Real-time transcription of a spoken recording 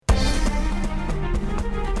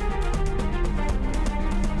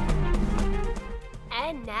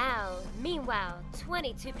now, meanwhile,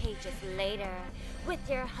 22 pages later, with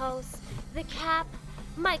your hosts, The Cap,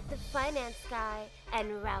 Mike the Finance Guy,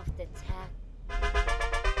 and Ralph the Tech.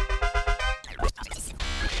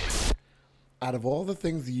 Out of all the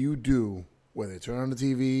things you do, whether you turn on the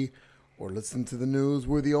TV or listen to the news,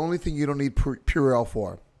 we're the only thing you don't need Purell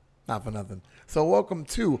for. Not for nothing. So welcome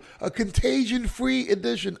to a contagion-free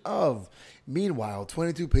edition of Meanwhile,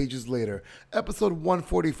 22 Pages Later, episode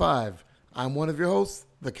 145. I'm one of your hosts,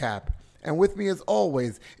 The Cap. And with me, as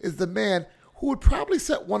always, is the man who would probably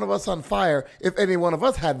set one of us on fire if any one of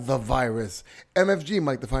us had the virus. MFG,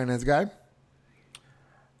 Mike the Finance Guy.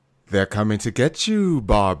 They're coming to get you,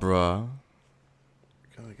 Barbara.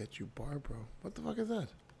 Coming to get you, Barbara. What the fuck is that?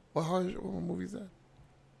 What movie is that?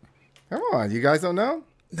 Come on, you guys don't know?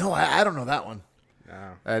 No, I don't know that one.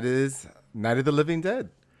 No. That is Night of the Living Dead.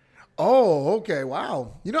 Oh, okay.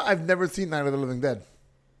 Wow. You know, I've never seen Night of the Living Dead.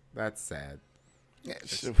 That's sad. Yeah,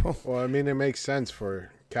 well, I mean, it makes sense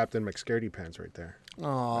for Captain McScaredy Pants right there.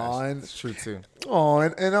 That's true, too.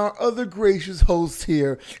 And our other gracious host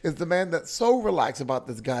here is the man that's so relaxed about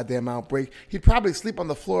this goddamn outbreak, he'd probably sleep on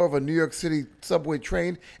the floor of a New York City subway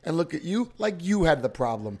train and look at you like you had the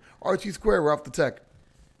problem. RT Square, we're off the tech.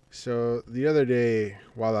 So the other day,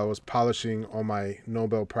 while I was polishing all my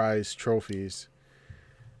Nobel Prize trophies,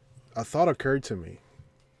 a thought occurred to me.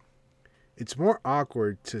 It's more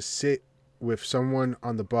awkward to sit with someone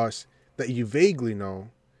on the bus that you vaguely know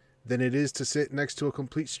than it is to sit next to a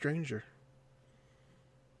complete stranger.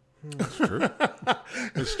 That's true.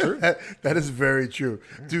 It's true. That is very true.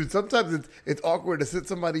 Dude, sometimes it's awkward to sit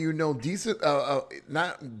somebody you know decent,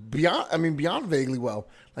 not beyond vaguely well.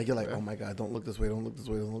 Like you're like, oh my God, don't look this way, don't look this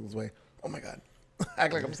way, don't look this way. Oh my God.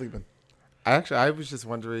 Act like I'm sleeping. I was just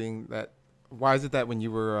wondering that, why is it that when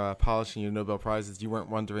you were polishing your Nobel Prizes, you weren't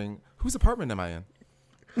wondering, whose apartment am I in?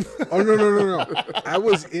 Oh, no. I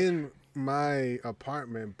was in my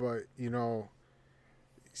apartment, but,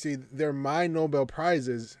 see, they're my Nobel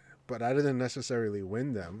Prizes, but I didn't necessarily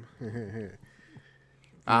win them.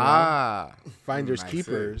 Finders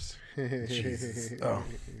keepers. Jesus.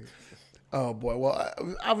 Oh, boy. Well,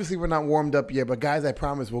 obviously we're not warmed up yet, but guys, I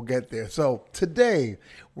promise we'll get there. So today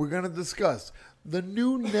we're going to discuss the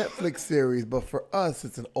new Netflix series, but for us,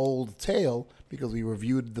 it's an old tale because we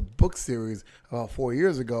reviewed the book series about 4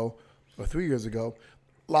 years ago or 3 years ago,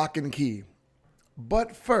 Lock and Key.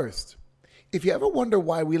 But first, if you ever wonder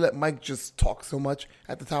why we let Mike just talk so much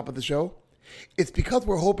at the top of the show, it's because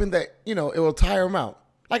we're hoping that, it will tire him out,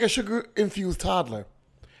 like a sugar-infused toddler.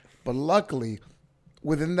 But luckily,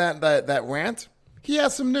 within that rant, he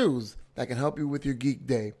has some news that can help you with your geek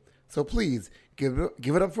day. So please, give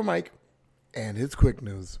it up for Mike and his quick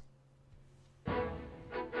news.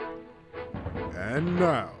 And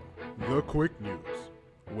now, the quick news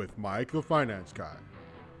with Mike the Finance Guy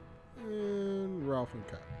and Ralph and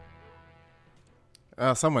Cat.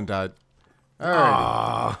 Someone died.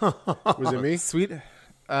 Alrighty. Was it me? Sweet.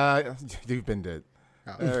 You've been dead.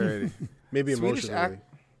 Oh. Alrighty. Maybe Swedish emotionally.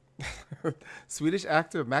 Swedish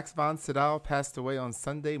actor Max von Sydow passed away on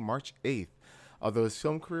Sunday, March 8th. Although his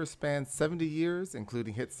film career spans 70 years,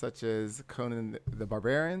 including hits such as Conan the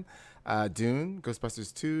Barbarian, Dune,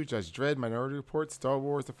 Ghostbusters 2, Judge Dredd, Minority Report, Star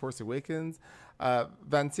Wars, The Force Awakens,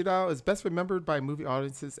 Von Sydow is best remembered by movie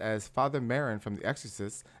audiences as Father Merrin from The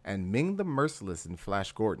Exorcist and Ming the Merciless in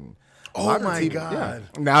Flash Gordon. Oh, Modern my TV God. Yeah.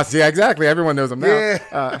 Now, see, exactly. Everyone knows him now.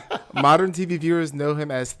 Yeah. Modern TV viewers know him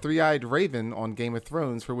as Three-Eyed Raven on Game of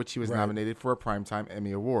Thrones, for which he was nominated for a Primetime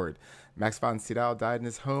Emmy Award. Max von Sydow died in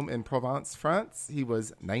his home in Provence, France. He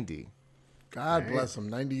was 90. God bless him,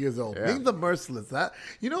 90 years old. Yeah. Being the Merciless.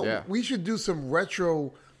 We should do some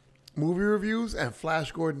retro movie reviews, and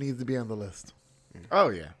Flash Gordon needs to be on the list. Oh,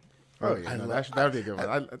 yeah. Oh, yeah. That would be a good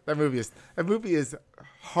one. That movie is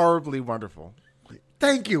horribly wonderful.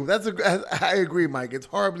 Thank you. I agree, Mike. It's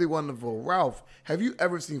horribly wonderful. Ralph, have you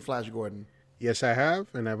ever seen Flash Gordon? Yes, I have,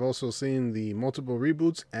 and I've also seen the multiple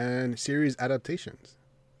reboots and series adaptations.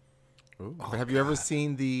 But have you ever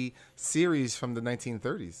seen the series from the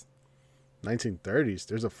 1930s? 1930s?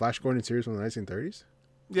 There's a Flash Gordon series from the 1930s?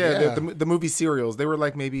 Yeah. The movie serials. They were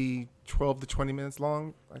like maybe 12 to 20 minutes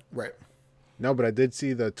long. Right. No, but I did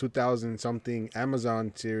see the 2000-something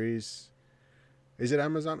Amazon series. Is it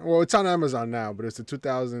Amazon? Well, it's on Amazon now, but it's the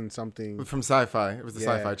 2000-something. From Sci-Fi. It was the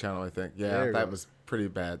Sci-Fi channel, I think. Yeah, that was pretty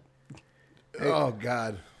bad. Oh,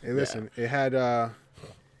 God. Hey, listen, it had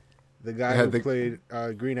the guy who played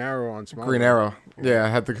Green Arrow on Smallville. Green Arrow. Yeah, I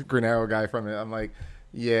had the Green Arrow guy from it. I'm like,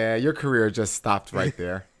 yeah, your career just stopped right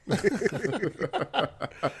there.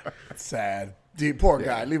 Sad. Poor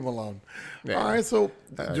guy. Leave him alone. Yeah. All right, so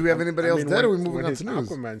do we have anybody else dead, or are we moving on to news?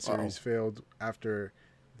 Aquaman series failed after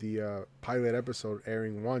the pilot episode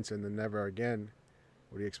airing once and then never again.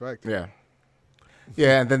 What do you expect? Yeah.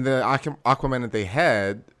 Yeah, and then the Aquaman that they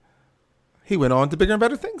had, he went on to bigger and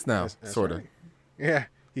better things now, That's sort of. right. Yeah,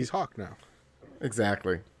 he's Hawk now.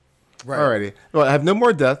 Exactly. Right. Alrighty. Well, I have no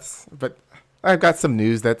more deaths, but I've got some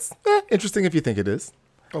news that's interesting if you think it is.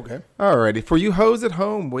 Okay. Alrighty. For you hoes at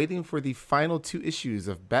home waiting for the final 2 issues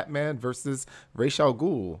of Batman versus Ra's al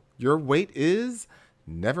Ghul, your wait is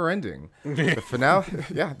never ending.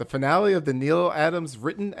 The finale of the Neil Adams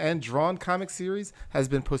written and drawn comic series has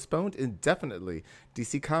been postponed indefinitely.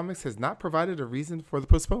 DC Comics has not provided a reason for the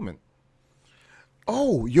postponement.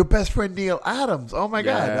 Oh, your best friend Neil Adams. Oh my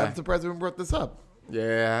God, Yeah. I'm surprised we brought this up.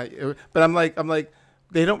 Yeah, but I'm like,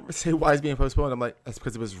 they don't say why it's being postponed. I'm like, that's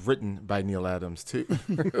because it was written by Neil Adams too.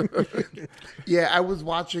 Yeah, I was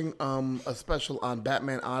watching a special on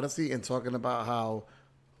Batman Odyssey and talking about how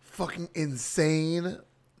fucking insane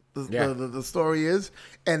the story is.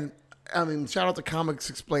 And I mean, shout out to Comics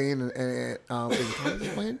Explain and is it Comics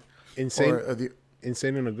Explain? Insane. Or the,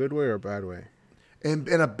 Insane in a good way or a bad way?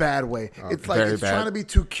 in a bad way. It's like Very it's bad. trying to be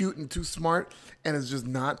too cute and too smart, and it's just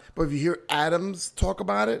not. But if you hear Adams talk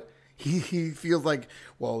about it, he feels like,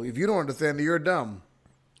 well, if you don't understand it, you're dumb.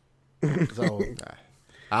 So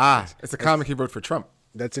It's a comic he wrote for Trump.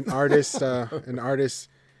 That's an artist,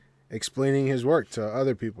 explaining his work to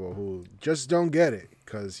other people who just don't get it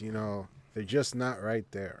because they're just not right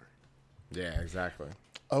there. Yeah, exactly.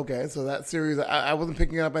 okay, so that series I wasn't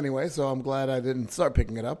picking it up anyway, so I'm glad I didn't start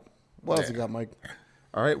picking it up. What else you got, Mike?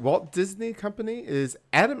 All right, Walt Disney Company is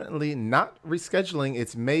adamantly not rescheduling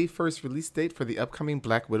its May 1st release date for the upcoming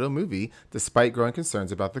Black Widow movie, despite growing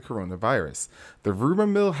concerns about the coronavirus. The rumor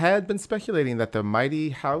mill had been speculating that the mighty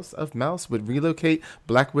House of Mouse would relocate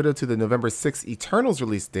Black Widow to the November 6th Eternals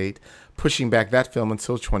release date, pushing back that film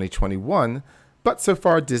until 2021. But so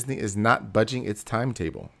far, Disney is not budging its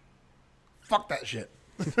timetable. Fuck that shit.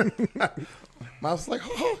 Mouse like,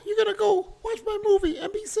 oh, you're gonna go watch my movie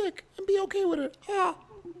and be sick and be okay with it. Ah.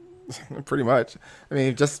 Pretty much. I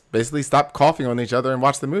mean, just basically stop coughing on each other and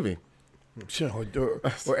watch the movie. Sure. Are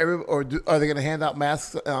they gonna hand out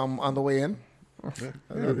masks on the way in?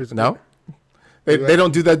 No? They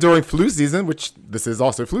don't do that during flu season, which this is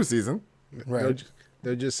also flu season. Right.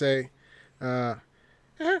 They'll just say, we're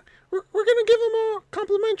going to give them all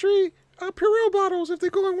complimentary Purell bottles if they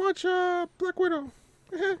go and watch Black Widow.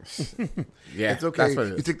 Yeah, It's okay. That's what it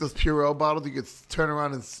You is. take those Purell bottles, you could turn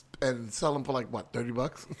around and sell them for like what,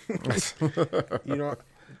 $30?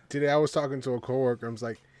 Today I was talking to a coworker. I was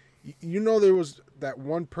like, there was that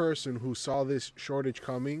one person who saw this shortage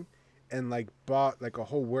coming and like bought like a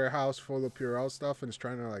whole warehouse full of Purell stuff and is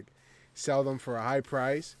trying to like sell them for a high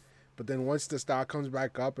price. But then once the stock comes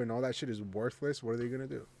back up and all that shit is worthless, what are they going to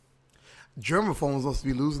do? Germaphones must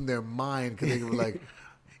be losing their mind because they were like,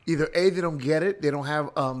 either A, they don't get it, they don't have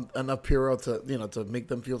enough Purell to make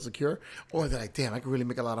them feel secure, or they're like, damn, I could really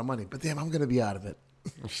make a lot of money, but damn, I'm gonna be out of it.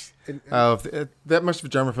 That much of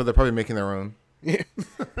German, they're probably making their own.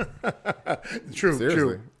 True, Seriously.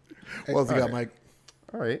 true. What else you got, Mike?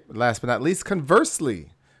 All right. Last but not least, conversely,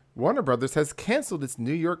 Warner Brothers has canceled its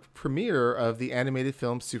New York premiere of the animated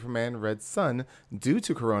film Superman Red Son due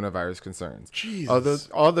to coronavirus concerns. Jesus.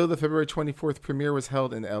 Although the February 24th premiere was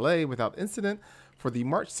held in LA without incident, for the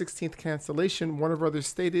March 16th cancellation, Warner Brothers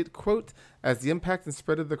stated, quote, as the impact and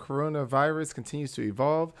spread of the coronavirus continues to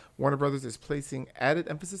evolve, Warner Brothers is placing added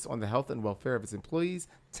emphasis on the health and welfare of its employees,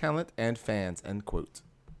 talent, and fans, end quote.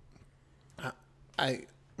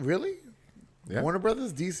 Really? Yeah. Warner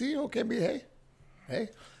Brothers, DC? Okay, hey.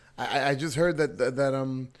 I just heard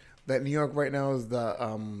that New York right now is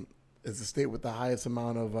the state with the highest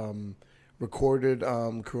amount of recorded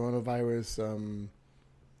coronavirus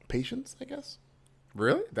patients, I guess.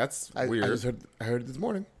 Really? That's weird. I heard it this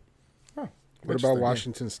morning. Huh. What about Interesting, yeah.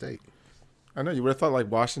 Washington State? I know you would have thought like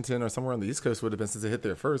Washington or somewhere on the East Coast would have been since it hit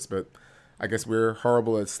there first, but I guess we're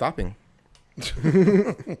horrible at stopping.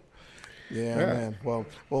 Yeah, man. Well.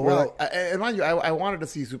 And mind you, I wanted to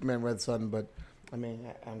see Superman Red Son, but I mean,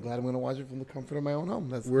 I'm glad I'm going to watch it from the comfort of my own home.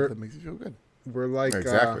 That makes me feel good. We're like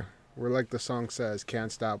Exactly. we're like the song says,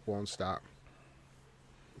 can't stop, won't stop.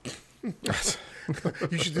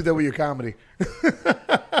 You should do that with your comedy.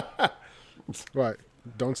 What?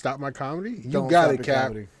 Don't stop my comedy? You Don't got stop it, your Cap.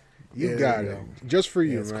 comedy. You Yeah, got there it. you Just for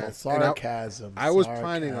you, It's man. called And sarcasm. I was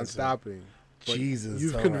planning on Sarcasm. stopping. But Jesus,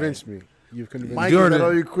 You've all convinced me. You've convinced Mike, me. is Doing that it.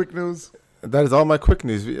 all your quick news? That is all my quick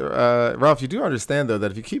news. Ralph, you do understand, though, that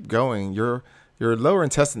if you keep going, your lower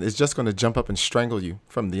intestine is just going to jump up and strangle you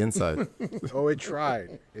from the inside. Oh, it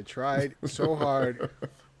tried. It tried so hard,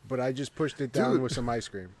 but I just pushed it down Dude. with some ice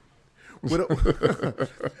cream. with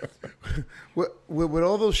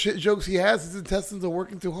all those shit jokes he has, his intestines are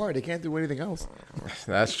working too hard. They can't do anything else.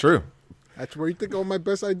 That's true. That's where you think all my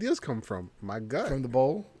best ideas come from. My gut. From the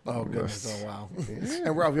bowl? Oh, goodness. Oh, wow.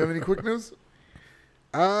 And Ralph, you have any quick news?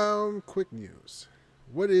 Quick news.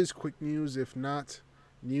 What is quick news if not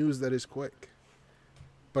news that is quick?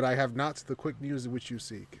 But I have not the quick news which you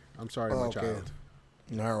seek. I'm sorry, my child.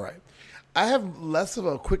 All right. I have less of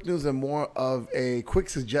a quick news and more of a quick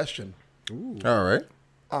suggestion. Ooh. All right.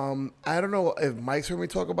 I don't know if Mike's heard me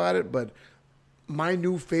talk about it, but my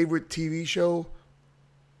new favorite TV show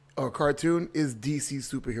or cartoon is DC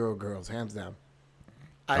Superhero Girls, hands down.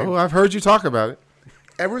 I've heard you talk about it.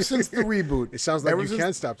 Ever since the reboot. It sounds like you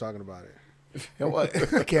can't stop talking about it.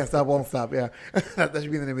 Can't stop, won't stop. Yeah, that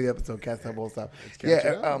should be the name of the episode. Can't stop, won't stop.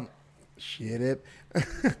 Shit it.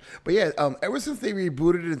 But yeah, ever since they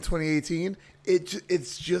rebooted it in 2018,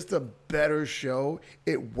 it's just a better show.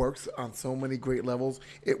 It works on so many great levels.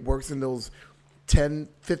 It works in those 10,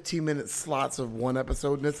 15-minute slots of one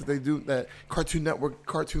episode that they do, that Cartoon Network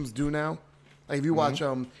cartoons do now. Like if you watch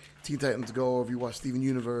Teen Titans Go, or if you watch Steven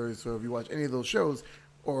Universe, or if you watch any of those shows,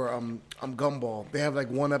 or Gumball, they have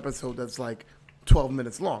like one episode that's like 12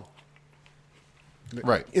 minutes long.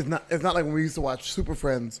 Right. It's not like when we used to watch Super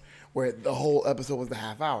Friends, where the whole episode was the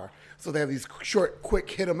half hour. So they have these short, quick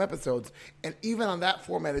hit 'em episodes, and even on that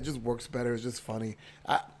format, it just works better. It's just funny.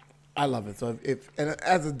 I love it. So and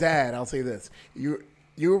as a dad, I'll say this: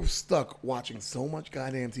 you're stuck watching so much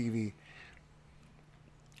goddamn TV.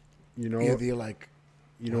 You know, you're like,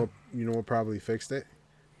 you know what probably fixed it?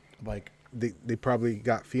 Like they probably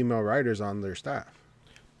got female writers on their staff.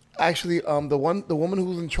 Actually, the woman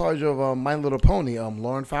who's in charge of My Little Pony,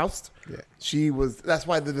 Lauren Faust. Yeah, that's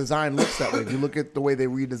why the design looks that way. If you look at the way they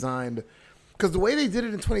redesigned, because the way they did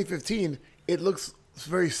it in 2015, it looks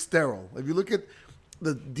very sterile. If you look at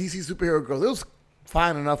the DC Superhero Girls, it was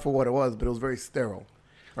fine enough for what it was, but it was very sterile.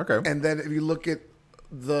 Okay. And then if you look at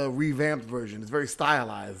the revamped version, it's very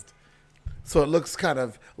stylized. So it looks kind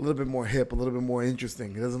of a little bit more hip, a little bit more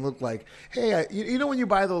interesting. It doesn't look like, hey, you know when you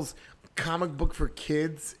buy those comic book for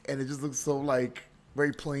kids and it just looks so like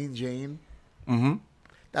very plain Jane? Mm-hmm.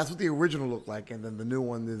 That's what the original looked like, and then the new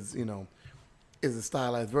one is a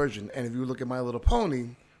stylized version. And if you look at My Little Pony,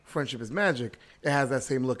 Friendship is Magic, it has that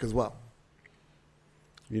same look as well.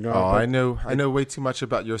 You know, I know way too much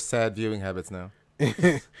about your sad viewing habits now.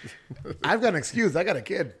 I've got an excuse. I got a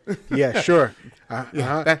kid. Yeah, sure.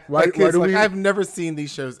 Why do we? I've never seen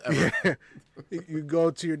these shows ever. You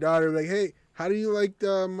go to your daughter like, hey, how do you like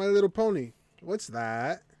My Little Pony? What's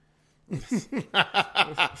that?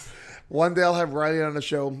 One day I'll have Riley on the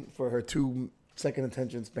show for her 2-second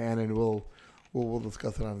attention span, and we'll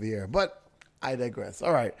discuss it on the air. But I digress.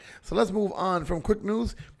 All right, so let's move on from quick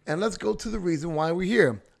news and let's go to the reason why we're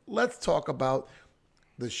here. Let's talk about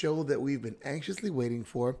the show that we've been anxiously waiting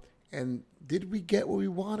for. And did we get what we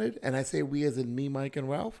wanted? And I say we as in me, Mike, and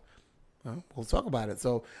Ralph. Well, we'll talk about it.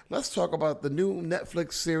 So let's talk about the new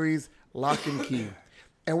Netflix series, Lock and Key.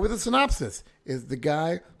 And with a synopsis is the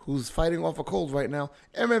guy who's fighting off a cold right now,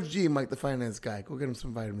 MFG, Mike the Finance Guy. Go get him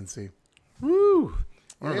some vitamin C. Woo!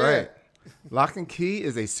 All right. Lock and Key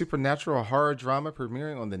is a supernatural horror drama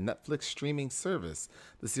premiering on the Netflix streaming service.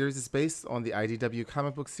 The series is based on the IDW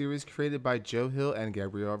comic book series created by Joe Hill and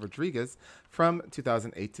Gabriel Rodriguez from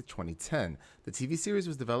 2008 to 2010. The TV series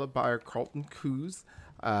was developed by Carlton Cuse,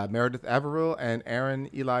 Meredith Averill, and Aaron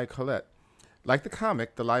Eli Collette. Like the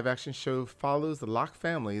comic, the live-action show follows the Locke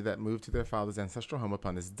family that moved to their father's ancestral home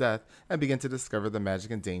upon his death and begin to discover the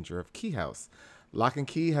magic and danger of Key House. Lock and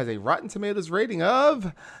Key has a Rotten Tomatoes rating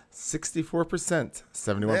of 64%,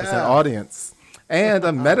 71% audience, and a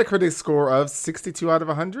Metacritic score of 62 out of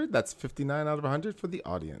 100. That's 59 out of 100 for the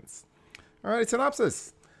audience. All right,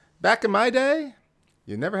 synopsis. Back in my day,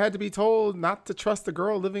 you never had to be told not to trust a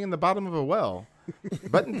girl living in the bottom of a well.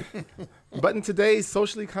 But in today's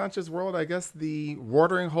socially conscious world, I guess the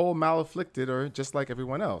watering hole malafflicted are just like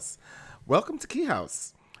everyone else. Welcome to Key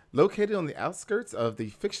House. Located on the outskirts of the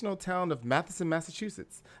fictional town of Matheson,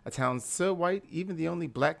 Massachusetts, a town so white even the only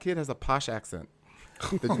black kid has a posh accent.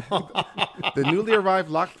 The newly arrived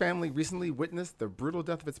Locke family recently witnessed the brutal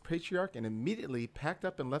death of its patriarch and immediately packed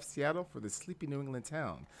up and left Seattle for the sleepy New England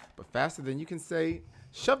town. But faster than you can say,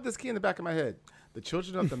 shove this key in the back of my head. The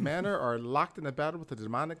children of the manor are locked in a battle with the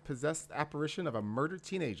demonic possessed apparition of a murdered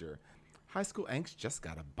teenager. High school angst just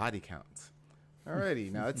got a body count.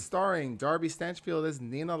 Alrighty, now it's starring Darby Stanchfield as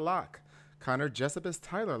Nina Locke, Connor Jessup as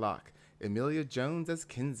Tyler Locke, Emilia Jones as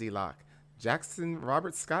Kinsey Locke, Jackson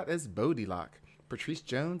Robert Scott as Bodie Locke, Patrice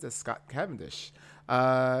Jones as Scott Cavendish,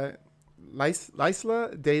 Lysla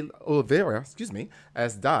de Oliveira,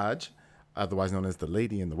 as Dodge, otherwise known as the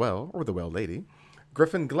Lady in the Well, or the Well Lady.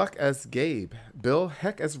 Griffin Gluck as Gabe. Bill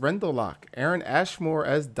Heck as Rendell Locke. Aaron Ashmore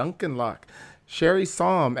as Duncan Locke. Sherry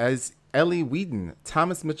Saum as Ellie Whedon.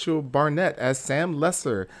 Thomas Mitchell Barnett as Sam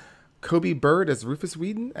Lesser. Kobe Bird as Rufus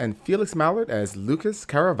Whedon. And Felix Mallard as Lucas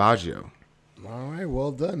Caravaggio. All right,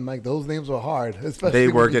 well done, Mike. Those names were hard. Especially They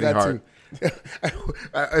were when you getting got hard.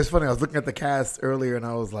 It's funny. I was looking at the cast earlier, and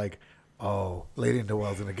I was like, "Oh, Lady in the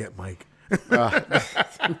Well's gonna get Mike."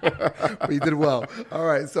 But you did well. All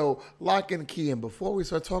right, so lock and key. And before we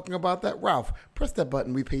start talking about that, Ralph, press that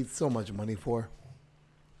button we paid so much money for.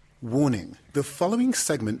 Warning. The following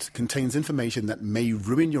segment contains information that may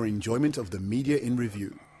ruin your enjoyment of the media in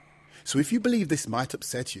review. So if you believe this might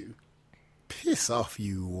upset you, piss off,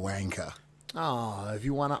 you wanker. If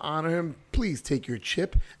you want to honor him, please take your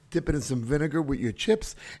chip, dip it in some vinegar with your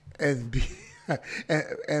chips, and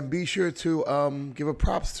be sure to give a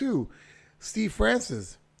props to Steve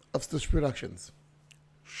Francis of Stush Productions.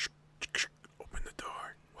 Open the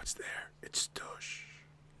door. What's there? It's Stush.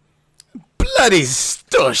 Bloody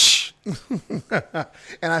Stush!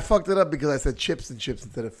 And I fucked it up because I said chips and chips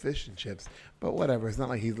instead of fish and chips. But whatever, it's not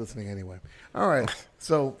like he's listening anyway. All right,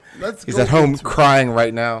 so let's He's go at home into it. crying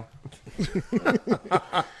right now.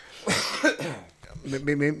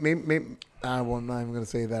 Maybe, I'm not even going to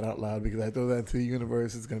say that out loud because I throw that into the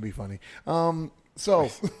universe. It's going to be funny. So,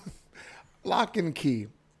 lock and key.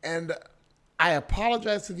 And I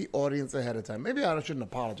apologize to the audience ahead of time. Maybe I shouldn't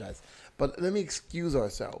apologize, but let me excuse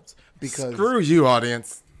ourselves because Screw you,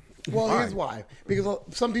 audience. well, here's why. Because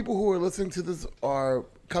some people who are listening to this are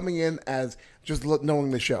coming in as just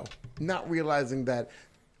knowing the show, not realizing that,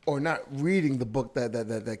 or not reading the book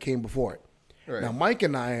that came before it. Right. Now, Mike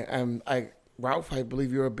and Ralph, I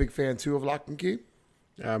believe you're a big fan too of Lock and Key.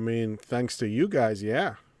 I mean, thanks to you guys,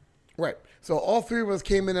 yeah. Right. So all three of us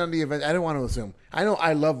came in on the event. I didn't want to assume. I know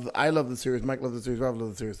I love the series. Mike loves the series. Ralph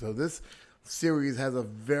loves the series. So this series has a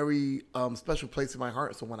very special place in my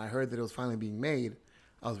heart. So when I heard that it was finally being made,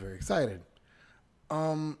 I was very excited.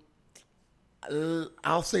 I'll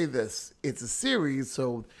say this: it's a series,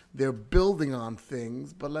 so they're building on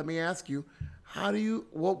things. But let me ask you,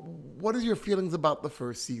 what is your feelings about the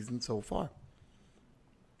first season so far?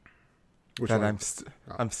 Which That one?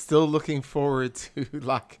 I'm still looking forward to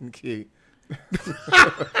Lock and Key.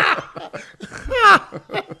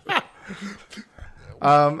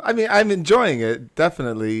 I mean, I'm enjoying it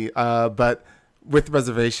definitely, but with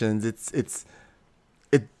reservations.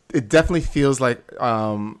 It definitely feels like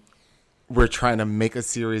we're trying to make a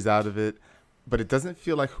series out of it, but it doesn't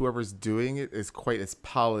feel like whoever's doing it is quite as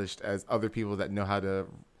polished as other people that know how to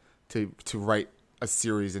write a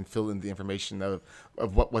series and fill in the information of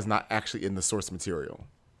what was not actually in the source material.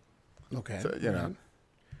 Okay. So, you know.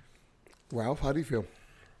 Ralph, how do you feel?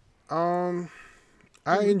 I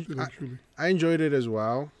enjoyed it as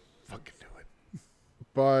well, Fucking do it.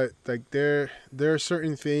 but like there are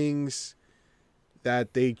certain things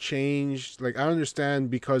that they changed. Like I understand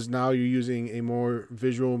because now you're using a more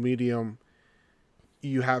visual medium,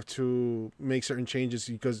 you have to make certain changes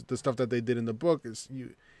because the stuff that they did in the book is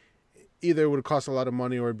either it would cost a lot of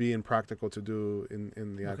money or be impractical to do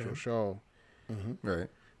in the actual show. Right.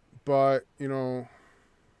 But you know,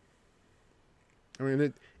 I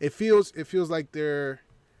mean, it feels like they're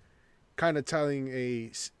kind of telling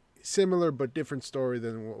a similar but different story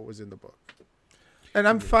than what was in the book. And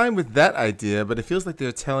I'm fine with that idea, but it feels like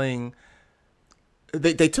they're telling.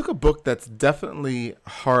 They took a book that's definitely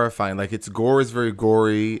horrifying, like its gore is very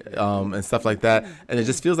gory and stuff like that, and it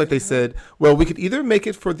just feels like they said, well, we could either make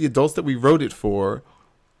it for the adults that we wrote it for,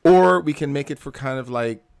 or we can make it for kind of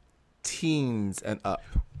like teens and up.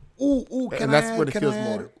 Ooh, And that's what it feels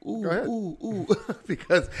more. Ooh, Go ahead. ooh.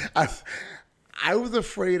 Because I was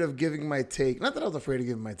afraid of giving my take. Not that I was afraid of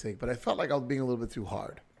giving my take, but I felt like I was being a little bit too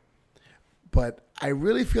hard. But I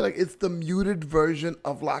really feel like it's the muted version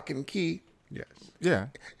of Lock and Key. Yes. Yeah.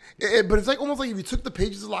 But it's like almost like if you took the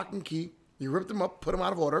pages of Lock and Key, you ripped them up, put them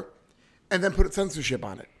out of order, and then put censorship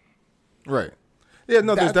on it. Right. Yeah.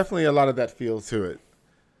 No, there's That's- definitely a lot of that feel to it.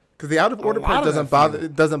 Because the out of order lot part of that feel.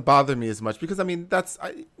 doesn't bother me as much because I mean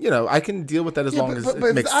I can deal with that as long as but it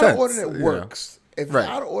if makes it's out sense. of order and it you know. works. If Right. it's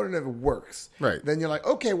out of order and it works, Right. then you're like,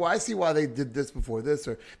 okay, well, I see why they did this before this,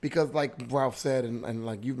 or because, like Ralph said, and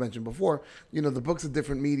like you've mentioned before, you know, the book's a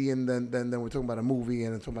different medium than we're talking about a movie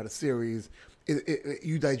and talking about a series.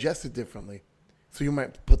 You digest it differently, so you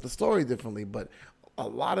might put the story differently. But a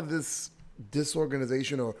lot of this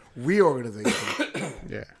disorganization or reorganization,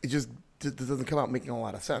 Yeah. it just doesn't come out making a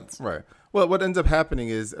lot of sense. Right. Well, what ends up happening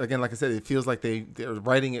is, again, like I said, it feels like they're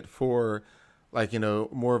writing it for, like, you know,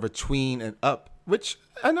 more of a tween and up which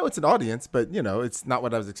I know it's an audience, but it's not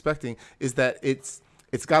what I was expecting, is that it's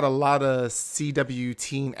got a lot of CW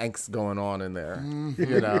teen angst going on in there.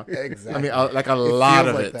 Exactly. I mean, like a lot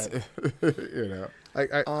of feels it.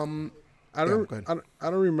 like I don't go ahead. I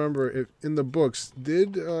don't remember if in the books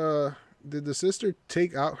did the sister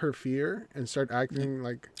take out her fear and start acting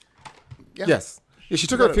like Yeah. Yes. Yeah, she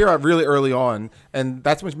took her fear out really early on, and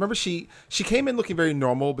that's when remember she came in looking very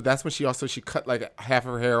normal, but that's when she cut like half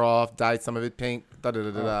of her hair off, dyed some of it pink.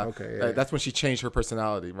 Okay, yeah. That's when she changed her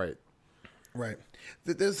personality, right? Right.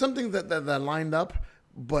 There's something that lined up,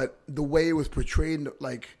 but the way it was portrayed,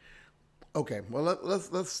 like, okay, well,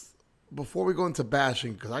 let's before we go into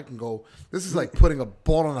bashing, because I can go, this is like putting a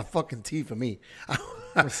ball on a fucking tee for me.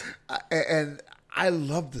 And I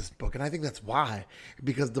love this book, and I think that's why,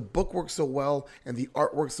 because the book works so well, and the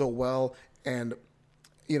art works so well, and,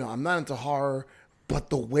 I'm not into horror, but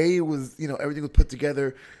the way it was, everything was put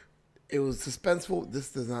together, it was suspenseful. This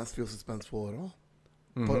does not feel suspenseful at all.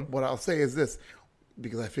 But what I'll say is this,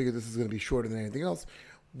 because I figured this is going to be shorter than anything else.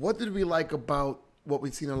 What did we like about what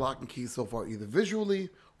we've seen in Lock and Key so far, either visually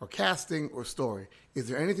or casting or story? Is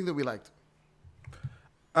there anything that we liked?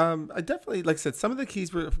 I definitely, like I said, some of the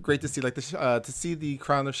keys were great to see, like to see the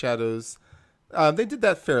Crown of Shadows. They did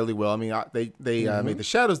that fairly well. I mean, they made the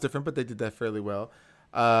shadows different, but they did that fairly well.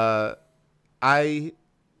 I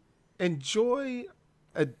enjoy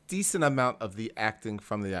a decent amount of the acting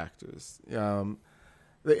from the actors.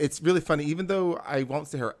 It's really funny, even though I won't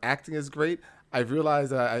say her acting is great. I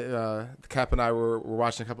realized Cap and I were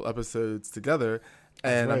watching a couple episodes together,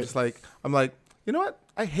 and right. I'm like, you know what?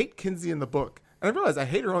 I hate Kinsey in the book. And I realized I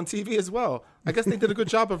hate her on TV as well. I guess they did a good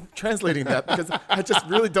job of translating that, because I just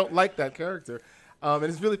really don't like that character. And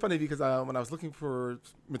it's really funny because when I was looking for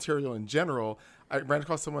material in general, I ran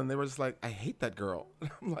across someone and they were just like, I hate that girl. And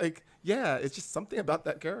I'm like, yeah, it's just something about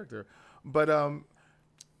that character. But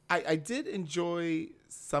I did enjoy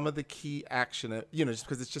some of the key action, just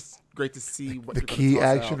because it's just great to see what The they're gonna key toss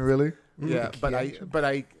action, out. really? Yeah, The key but action?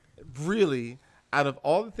 I really, out of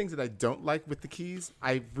all the things that I don't like with the keys,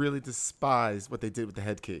 I really despise what they did with the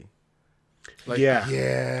head key. Like, Yeah.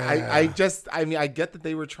 Yeah. I get that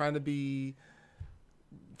they were trying to be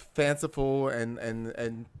fanciful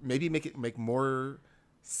and maybe make more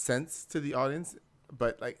sense to the audience,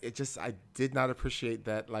 but like I did not appreciate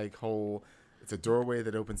that whole, it's a doorway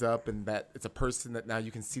that opens up and that it's a person that now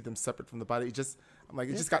you can see them separate from the body. It just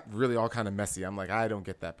got really all kind of messy. I'm like, I don't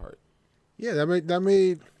get that part. Yeah, that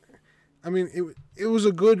made. I mean, it was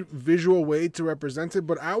a good visual way to represent it,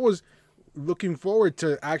 but I was looking forward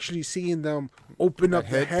to actually seeing them open up the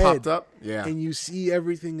head head, popped up, yeah. and you see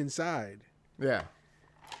everything inside. Yeah.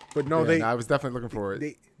 But no, I was definitely looking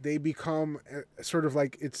forward. they become sort of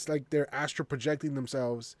like, it's like they're astral projecting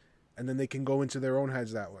themselves, and then they can go into their own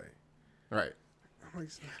heads that way. Right.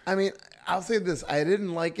 I mean, I'll say this. I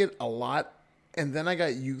didn't like it a lot, and then I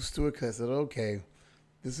got used to it because I said, okay,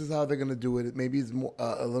 this is how they're going to do it. Maybe it's more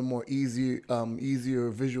a little more easier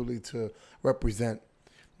visually to represent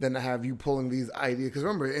than to have you pulling these ideas. Because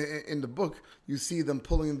remember, in the book, you see them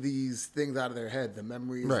pulling these things out of their head, the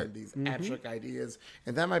memories Right. and these abstract ideas.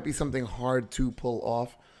 And that might be something hard to pull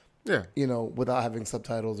off. Yeah. Without having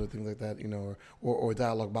subtitles or things like that, or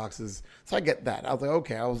dialogue boxes. So I get that. I was like,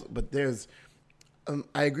 okay, but there's,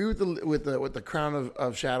 I agree with the Crown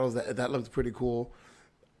of Shadows. That looked pretty cool.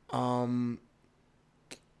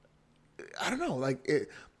 I don't know,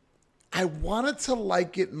 I wanted to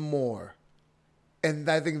like it more, and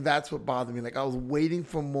I think that's what bothered me. Like, I was waiting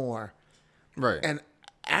for more, Right. and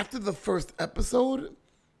after the first episode,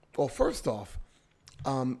 well, first off,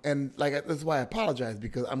 and that's why I apologize,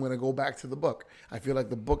 because I'm gonna go back to the book. I feel like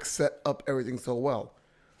the book set up everything so well.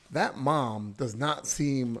 That mom does not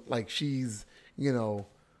seem like she's, in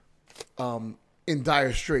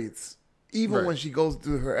dire straits, even Right. when she goes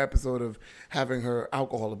through her episode of having her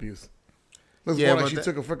alcohol abuse. Looks Yeah, more like but she that-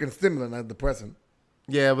 took a freaking stimulant, not a depressant.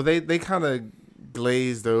 Yeah, well, they kind of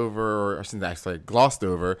glazed over, or I shouldn't actually glossed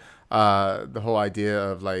over, the whole idea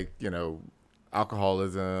of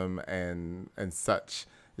alcoholism and such.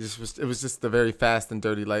 It was just the very fast and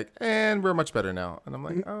dirty, and we're much better now. And I'm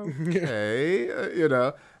like, okay,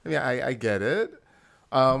 I mean, I get it.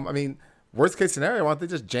 I mean, worst case scenario, why don't they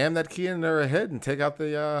just jam that key in her head and take out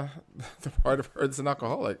the part of her that's an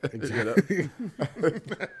alcoholic? Exactly.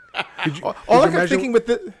 All I kept imagine- thinking with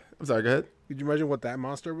it. I'm sorry, go ahead. Could you imagine what that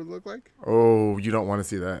monster would look like? Oh, you don't want to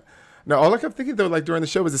see that. No, all I kept thinking though, during the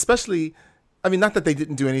show, was especially, I mean, not that they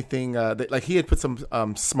didn't do anything. He had put some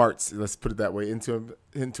smarts, let's put it that way, into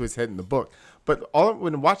his head in the book. But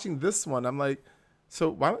when watching this one, I'm like, So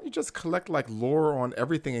why don't you just collect like lore on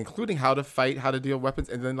everything, including how to fight, how to deal with weapons,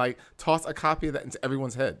 and then like toss a copy of that into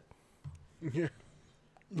everyone's head? Yeah.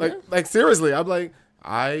 Like seriously, I'm like,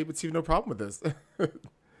 I would see no problem with this.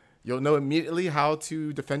 You'll know immediately how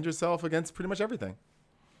to defend yourself against pretty much everything.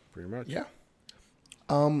 Pretty much. Yeah.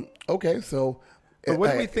 Okay, so But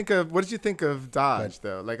what did we think of? What did you think of Dodge,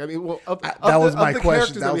 though? Like, I mean, well, that was my question.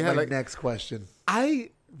 characters That we was had, my like, next question.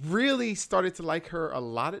 I really started to like her a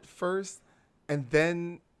lot at first, and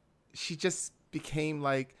then she just became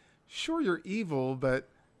like, sure, you're evil, but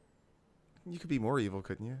you could be more evil,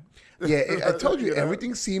 couldn't you? Yeah, I told you, You know?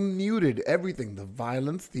 everything seemed muted. Everything, the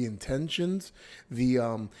violence, the intentions, the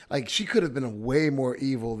like she could have been way more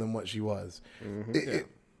evil than what she was.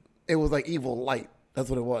 It was like evil light. That's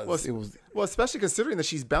what it was. Well, It was. Well, especially considering that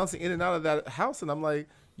she's bouncing in and out of that house, and I'm like,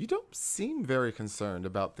 you don't seem very concerned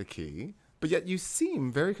about the key, but yet you seem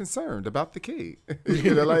very concerned about the key.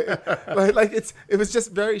 You know, like it was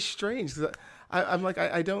just very strange. 'Cause I'm like,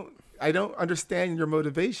 I don't understand your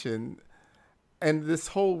motivation, and this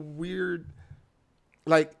whole weird,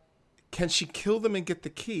 like, can she kill them and get the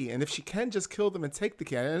key? And if she can just kill them and take the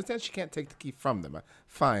key, I understand she can't take the key from them.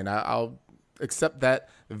 Fine, I'll accept that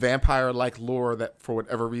vampire-like lore that for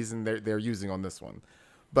whatever reason they're using on this one.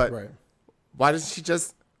 But Right. why doesn't she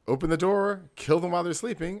just open the door, kill them while they're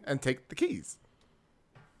sleeping, and take the keys?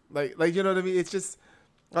 Like you know what I mean? It's just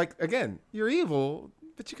like, again, you're evil,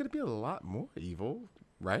 but you got to be a lot more evil,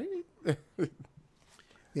 right?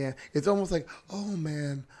 Yeah, it's almost like, oh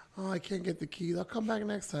man, I can't get the keys. I'll come back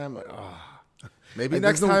next time. Like, Maybe Like,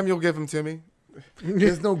 next there's no- time you'll give them to me.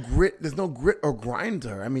 there's no grit. There's no grit or grind to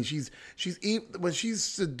her. I mean, when she's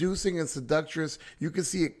seducing and seductress, you can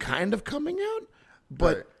see it kind of coming out,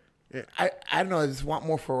 but Right. I don't know. I just want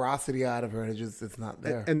more ferocity out of her, and it's not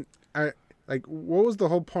there. And I like, what was the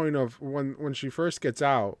whole point of when she first gets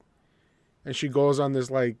out and she goes on this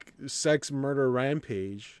like sex murder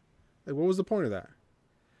rampage? Like, what was the point of that?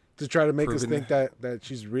 To try to make us Proving think that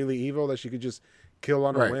she's really evil, that she could just kill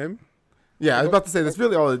on a Right. whim? Yeah, I was about to say that's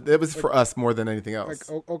really all. It was for us more than anything else.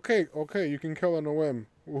 Like, okay, you can kill on a whim.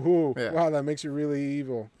 Woohoo. Yeah. Wow, that makes you really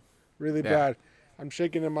evil. Really Yeah. bad. I'm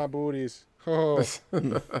shaking in my booties. Oh.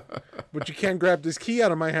 But you can't grab this key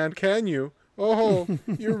out of my hand, can you? Oh,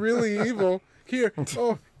 you're really evil. Here.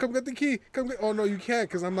 Oh, come get the key. Oh, no, you can't,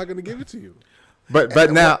 because I'm not going to give it to you. But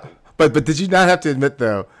did you not have to admit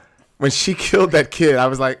though, when she killed that kid, I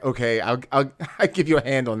was like, okay, I'll give you a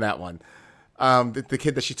hand on that one. The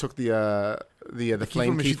kid that she took the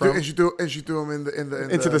flame key from. And she threw him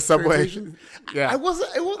Into the subway. train station. Yeah. I was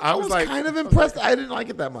like- kind of impressed. I didn't like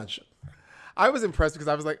it that much. I was impressed because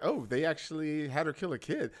I was like, oh, they actually had her kill a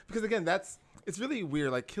kid. Because again, it's really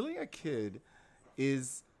weird. Like, killing a kid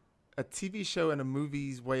is a TV show and a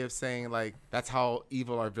movie's way of saying, like, that's how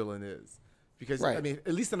evil our villain is. Because Right. I mean,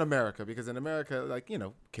 at least in America, because in America, like, you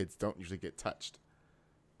know, kids don't usually get touched.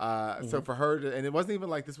 So for her to, and it wasn't even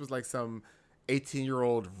like this was like some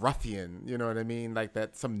 18-year-old ruffian, you know what I mean? Like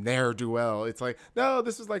that, some ne'er-do-well. It's like, no,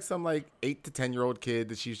 this was like some like 8 to 10-year-old kid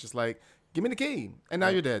that she's just like, give me the key, and now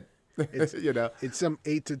you're dead. You know. It's some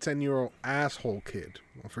 8 to 10-year-old asshole kid.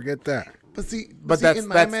 Don't forget that. But see, That's in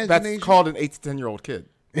my imagination, that's called an 8 to 10-year-old kid.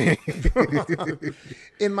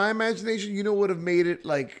 in my imagination, you know, would have made it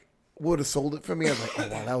like would have sold it for me. I was like, oh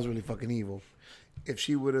wow, that was really fucking evil. If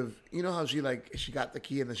she would have, you know how she got the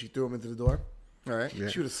key and then she threw him into the door. All right. She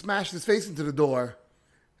would have smashed his face into the door,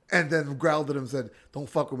 and then growled at him, and said, "Don't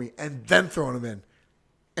fuck with me," and then thrown him in.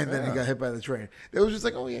 And then he got hit by the train. It was just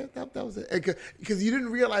like, oh yeah, that was it. Because you didn't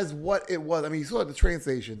realize what it was. I mean, you saw it at the train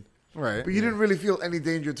station, Right. but you didn't really feel any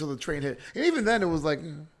danger until the train hit. And even then, it was like,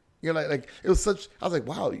 you're like it was such. I was like,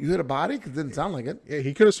 wow, you hit a body? Because it didn't sound like it. Yeah,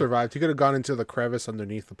 he could have survived. He could have gone into the crevice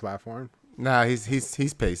underneath the platform. Nah, he's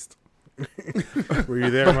paced. Were you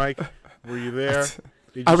there, Mike? Were you there?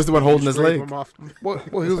 Did I you- was the one did you holding his scrape leg. him off? Well,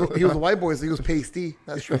 he was a white boy, so he was pasty.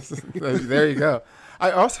 That's true. There you go.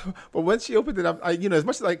 I also, but when she opened it up, you know, as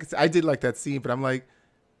much as like I did like that scene, but I'm like,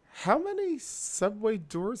 how many subway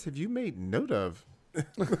doors have you made note of?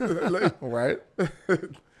 Like, Right?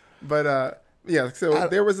 but yeah, so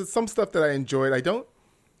there was some stuff that I enjoyed. I don't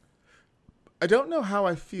know how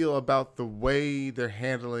I feel about the way they're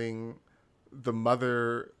handling the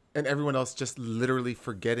mother and everyone else just literally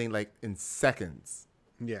forgetting like in seconds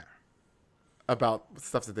Yeah. about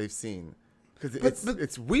stuff that they've seen. Because But-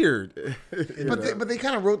 it's weird. But they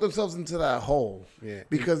kind of wrote themselves into that hole. Yeah.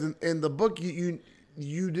 Because in the book,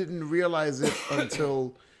 you didn't realize it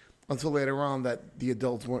until later on that the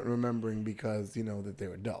adults weren't remembering because you know that they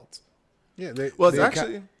were adults. Yeah. Well, it's They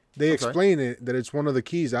actually They I'm sorry? explain it that it's one of the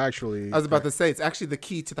keys actually. I was about to say it's actually the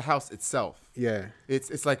key to the house itself. Yeah.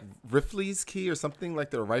 It's like Ripley's key or something like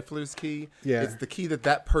the Rifler's key. Yeah. It's the key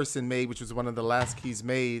that person made, which was one of the last keys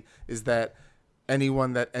made, is that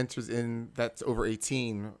anyone that enters in that's over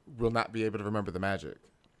 18 will not be able to remember the magic.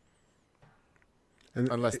 And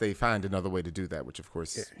Unless they find another way to do that, which of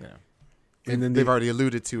course, and then they've already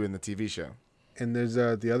alluded to in the TV show. and there's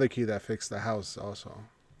the other key that fixed the house also.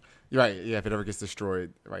 You're right. Yeah, if it ever gets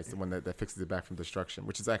destroyed, right, it's the one that fixes it back from destruction,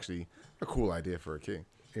 which is actually a cool idea for a key.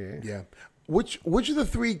 Yeah. Yeah. Which of the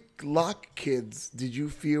three Locke kids did you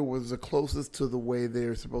feel was the closest to the way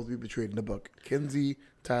they're supposed to be portrayed in the book? Kinsey,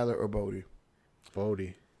 Tyler, or Bodhi?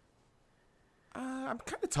 Bodhi. I'm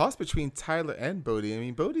kind of tossed between Tyler and Bodhi. I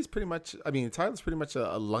mean, Tyler's pretty much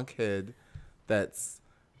a lunkhead that's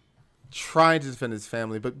trying to defend his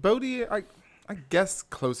family. But Bodhi, I guess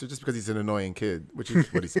closer just because he's an annoying kid, which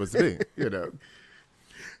is what he's supposed to be, you know.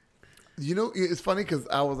 You know, it's funny because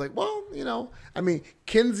I was like, well, you know, I mean,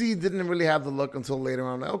 Kinsey didn't really have the look until later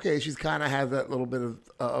on. Like, okay, she's kind of has that little bit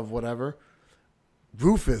of whatever.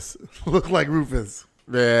 Rufus looked like Rufus.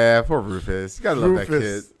 Yeah, poor Rufus. You gotta love that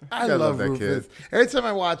kid. I love that Rufus. Every time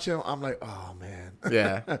I watch him, I'm like, oh man.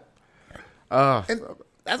 Yeah. And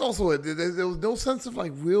that's also it. There was no sense of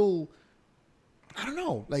like real. I don't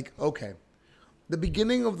know. Like, okay, the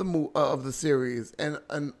beginning of the series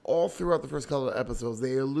and all throughout the first couple of episodes,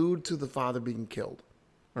 they allude to the father being killed.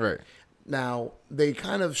 Right. Now they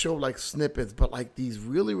kind of show like snippets, but like these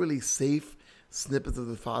really really safe snippets of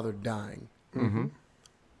the father dying. Mm-hmm.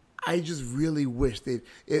 I just really wish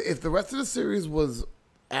if the rest of the series was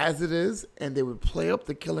as it is, and they would play up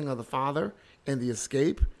the killing of the father and the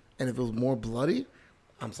escape, and if it was more bloody,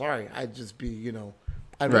 I'm sorry, I'd just be, you know,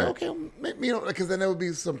 I'd be Right. like, okay, maybe, you know, because then there would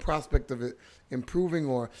be some prospect of it improving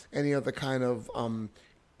or any other kind of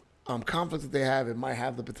conflicts that they have. It might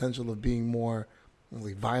have the potential of being more not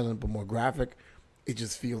really violent, but more graphic.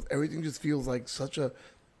 Everything just feels like such a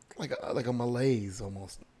malaise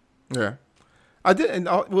almost. Yeah. I did, and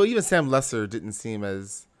even Sam Lesser didn't seem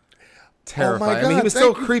as terrifying. I mean, he God, was still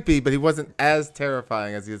thank you. creepy, but he wasn't as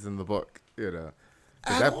terrifying as he is in the book. You know,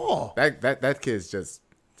 'Cause At all. That kid's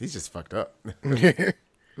he's just fucked up.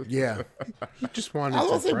 Yeah. He just wanted I was some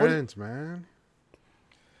gonna say, what- friends, man.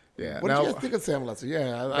 Yeah. What did you guys think of Sam Lesser?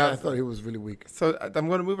 Yeah, I thought he was really weak. So I'm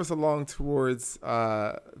going to move us along towards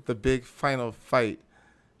the big final fight.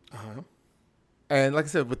 Uh-huh. And like I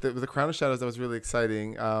said, with the Crown of Shadows, that was really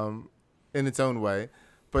exciting in its own way.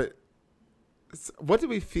 But what do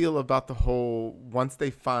we feel about the whole once they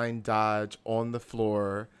find Dodge on the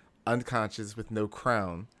floor, unconscious with no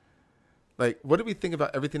crown? Like, what do we think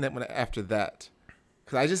about everything that went after that?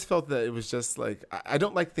 Because I just felt that it was just like, I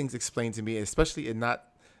don't like things explained to me, especially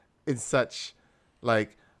in such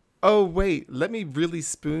like, oh, wait, let me really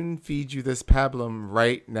spoon feed you this pablum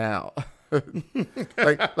right now.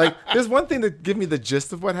 like there's one thing to give me the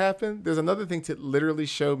gist of what happened. There's another thing to literally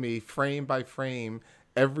show me frame by frame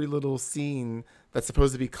every little scene that's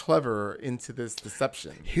supposed to be clever into this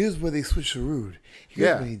deception. Here's where they switched to Rude.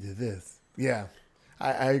 Here's when he did this. Yeah,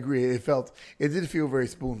 I agree. It did feel very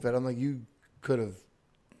spoon fed. I'm like, you could have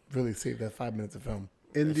really saved that 5 minutes of film.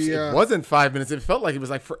 In It the wasn't 5 minutes. It felt like it was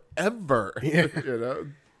like forever. Yeah. You know?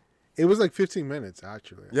 it was like 15 minutes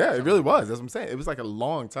actually. Yeah, it really was. That's what I'm saying. It was like a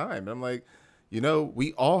long time. And I'm like, you know,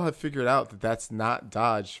 we all have figured out that that's not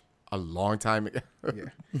Dodge a long time ago. Yeah.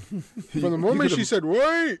 From the moment she said,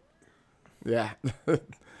 "Wait," Yeah.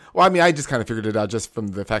 Well, I mean, I just kind of figured it out just from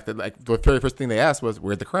the fact that, like, the very first thing they asked was,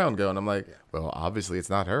 where'd the crown go? And I'm like, well, obviously it's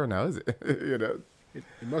not her now, is it? You know? it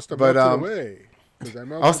must have But, melted away because I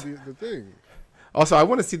melted also- the thing. Also, I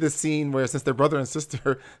want to see this scene where, since they're brother and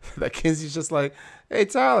sister, that Kinsey's just like, hey,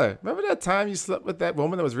 Tyler, remember that time you slept with that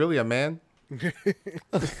woman that was really a man? Yo,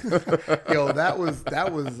 that was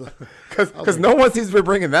Because no one seems to be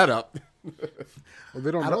bringing that up. Well,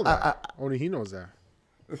 they don't know that. Only he knows that.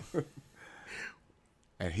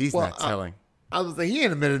 And he's Well, not telling. I was like, he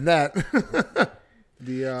ain't admitted that.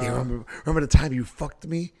 The Yeah, remember the time you fucked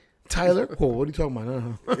me, Tyler? Whoa, what are you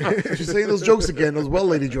talking about? She's saying those jokes again, those well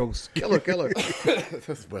lady jokes. Kill her.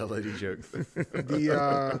 Those well lady jokes.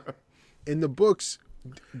 in the books,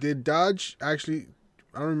 did Dodge actually?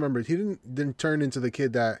 I don't remember. He didn't turn into the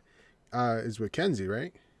kid that is with Kenzie,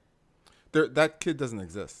 right? That kid doesn't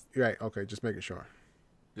exist. Right. Okay, just making sure.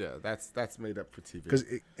 Yeah, that's made up for TV. Because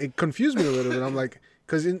it confused me a little bit. I'm like,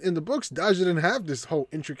 because in the books, Dodge didn't have this whole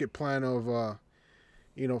intricate plan of,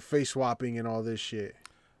 face swapping and all this shit.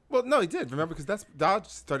 Well, no, he did. Remember, because Dodge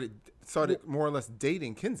started more or less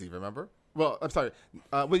dating Kinsey. Remember? Well, I'm sorry.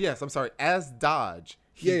 Yes, I'm sorry. As Dodge,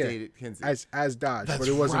 he dated Kinsey. As Dodge, That's but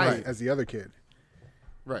it wasn't right. like as the other kid.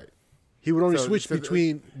 Right. He would only So- switch so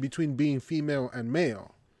the- between being female and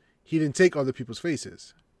male. He didn't take other people's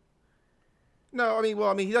faces. No,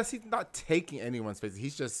 I mean, he's not taking anyone's face.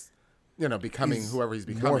 He's just, becoming He's whoever he's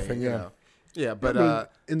becoming. morphing, you yeah. know. Yeah, but I mean,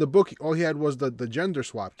 in the book, all he had was the gender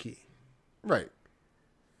swap key. right.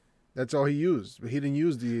 That's all he used. But he didn't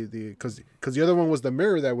use the because the other one was the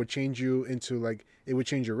mirror that would change you into like it would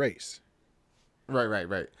change your race.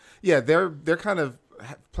 Right. Yeah, they're kind of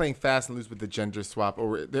playing fast and loose with the gender swap,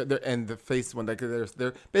 or they're and the face one. Like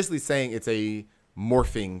they're basically saying it's a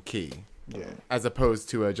morphing key, Yeah. as opposed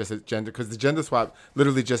to just a gender, because the gender swap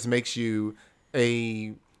literally just makes you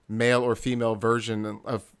a male or female version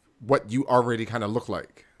of what you already kind of look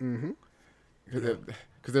like. Mm-hmm.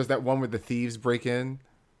 Because there's that one where the thieves break in.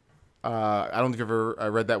 I don't know if you've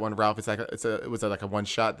ever read that one, Ralph. It was like a one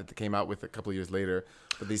shot that they came out with a couple of years later.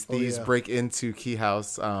 But these thieves break into Key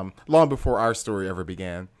House long before our story ever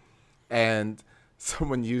began, and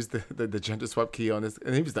someone used the gender swap key on this,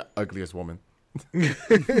 and he was the ugliest woman. It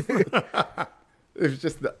was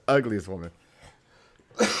just the ugliest woman.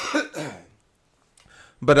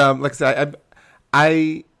 But like I said,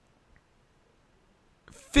 I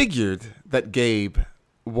figured that Gabe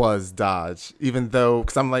was Dodge, even though,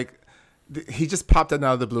 because I'm like, he just popped out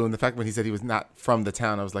of the blue, and the fact when he said he was not from the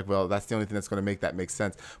town, I was like, well, that's the only thing that's going to make that make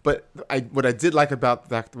sense. But what I did like about the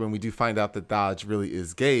fact when we do find out that Dodge really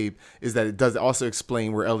is Gabe is that it does also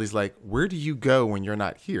explain where Ellie's like, where do you go when you're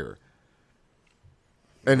not here?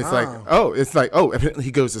 And it's evidently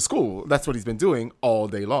he goes to school. That's what he's been doing all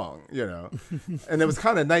day long, And it was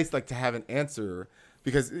kind of nice, like, to have an answer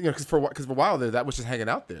because for a while there, that was just hanging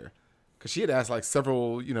out there. Because she had asked like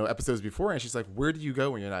several episodes before, and she's like, "Where do you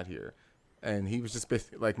go when you're not here?" And he was just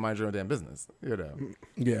basically like, "Mind your own damn business,"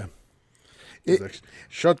 Yeah. He's like,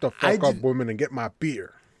 shut the fuck up, woman, and get my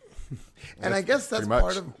beer. And I guess that's pretty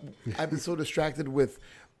part of. I've been so distracted with.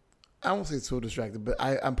 I won't say so distracted, but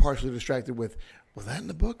I'm partially distracted with. Was that in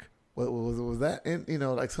the book? Was that in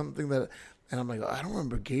like something that? And I'm like, I don't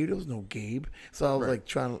remember Gabe. There was no Gabe. So I was like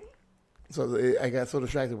trying to. So I got so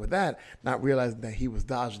distracted with that, not realizing that he was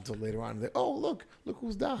Dodge until later on. Like, oh look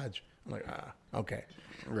who's Dodge. I'm like, okay,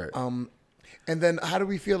 right. And then how do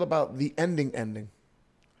we feel about the ending?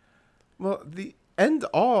 Well, the end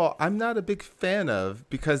all I'm not a big fan of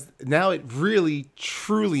because now it really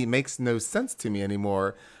truly makes no sense to me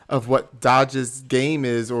anymore of what Dodge's game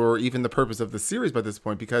is or even the purpose of the series by this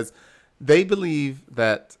point because they believe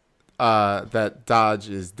that that Dodge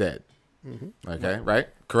is dead. Mm-hmm. Okay, right?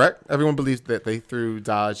 Correct? Everyone believes that they threw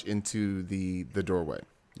Dodge into the doorway.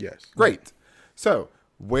 Yes. Great. So,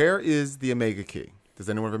 where is the Omega Key? Does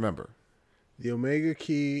anyone remember? The Omega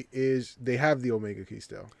Key they have the Omega Key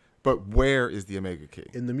still. But where is the Omega Key?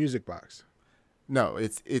 In the music box. No,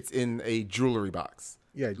 it's in a jewelry box.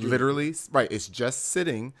 Yeah, literally, right. It's just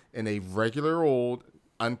sitting in a regular old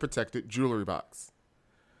unprotected jewelry box.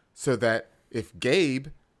 So that if Gabe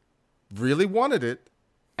really wanted it,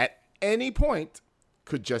 at any point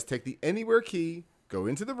could just take the anywhere key, go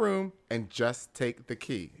into the room, and just take the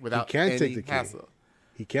key without any hassle.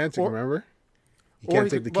 He can't take. Remember, he Or can't he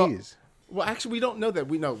take could- the keys. Well, actually, we don't know that.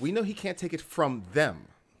 We know he can't take it from them.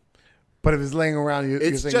 But if it's laying around, you're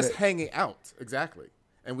It's saying just that, hanging out, exactly.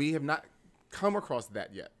 And we have not come across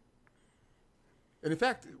that yet. And in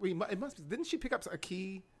fact, it must. Didn't she pick up a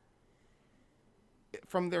key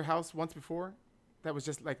from their house once before that was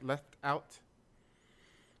just like left out?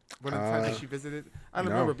 One of the times that she visited, I don't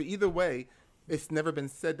no. remember. But either way, it's never been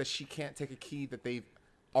said that she can't take a key that they've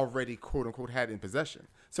already quote unquote had in possession.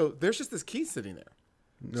 So there's just this key sitting there.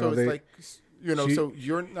 So it's like so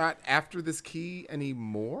you're not after this key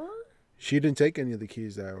anymore. She didn't take any of the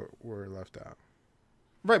keys that were left out.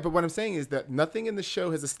 Right, but what I'm saying is that nothing in the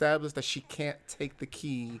show has established that she can't take the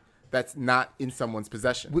key that's not in someone's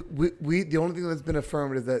possession. we the only thing that's been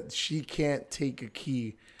affirmed is that she can't take a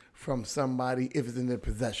key from somebody if it's in their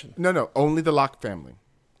possession. No, only the Locke family.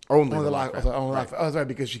 Only Oh, the Locke family. Right. Oh, that's right,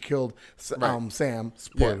 because she killed Right. Sam.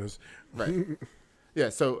 Spoilers. Right. Yeah,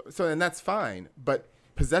 so and that's fine, but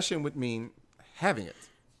possession would mean having it.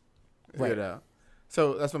 Right.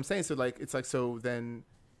 So that's what I'm saying. So it's like so then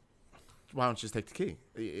why don't you just take the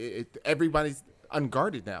key? Everybody's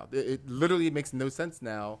unguarded now. It literally makes no sense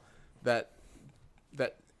now that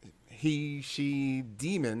she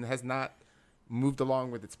demon has not moved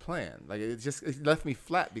along with its plan. Like it left me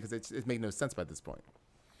flat because it made no sense by this point.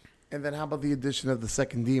 And then how about the addition of the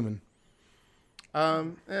second demon?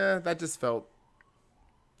 That just felt.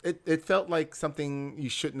 It felt like something you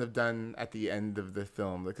shouldn't have done at the end of the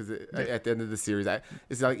film because at the end of the series,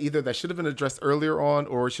 it's like either that should have been addressed earlier on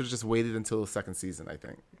or should have just waited until the second season. I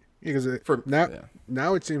think. Because For- now, yeah.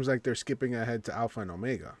 now it seems like they're skipping ahead to Alpha and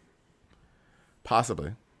Omega.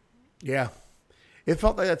 Possibly. Yeah, it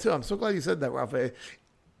felt like that too. I'm so glad you said that, Ralph.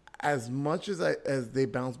 As much as they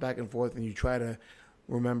bounce back and forth, and you try to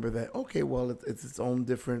remember that, okay, well, it's its own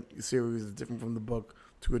different series. It's different from the book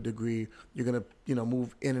to a degree. You're gonna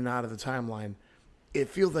move in and out of the timeline. It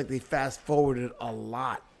feels like they fast forwarded a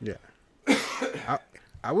lot. Yeah.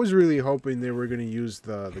 I was really hoping they were going to use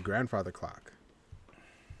the grandfather clock.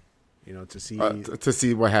 To see. To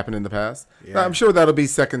see what happened in the past. Yeah. I'm sure that'll be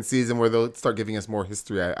second season where they'll start giving us more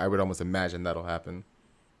history. I would almost imagine that'll happen.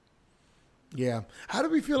 Yeah. How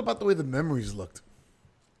did we feel about the way the memories looked?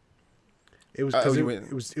 It was as it, you went-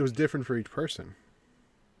 it was it was different for each person.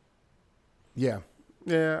 Yeah.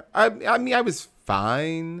 Yeah. I mean, I was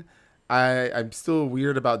fine. I'm still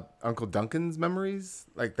weird about Uncle Duncan's memories.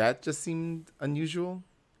 Like, that just seemed unusual.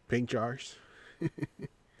 Pink jars.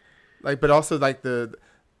 Like, but also like the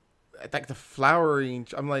flowering.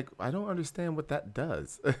 I'm like, I don't understand what that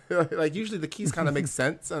does. Like, usually the keys kind of make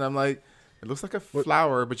sense, and I'm like, it looks like a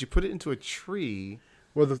flower, but you put it into a tree.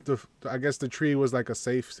 Well, I guess the tree was like a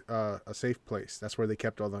safe place. That's where they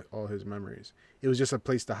kept all his memories. It was just a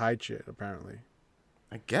place to hide shit, apparently.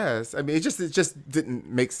 I guess. I mean, it just didn't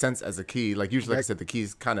make sense as a key. Like, usually, like I said, the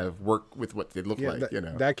keys kind of work with what they look like.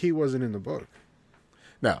 That key wasn't in the book.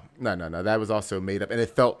 No. That was also made up, and it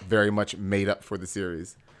felt very much made up for the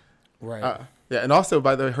series. Right. Yeah, and also,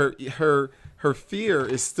 by the way, her fear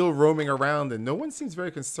is still roaming around, and no one seems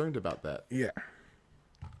very concerned about that. Yeah.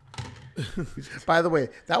 By the way,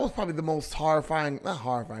 that was probably the most not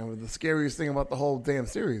horrifying, but the scariest thing about the whole damn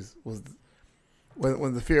series was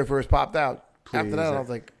when the fear first popped out. After that, I was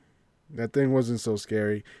like, that thing wasn't so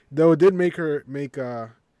scary. Though it did make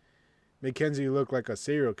Kenzie look like a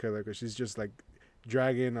serial killer, because she's just like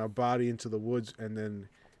dragging a body into the woods and then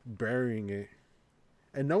burying it.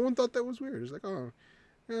 And no one thought that was weird. It's like,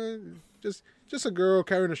 just a girl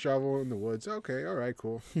carrying a shovel in the woods. Okay, all right,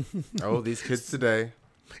 cool. Oh, these kids today.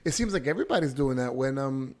 it seems like everybody's doing that when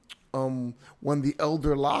the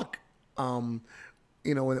Elder Locke, when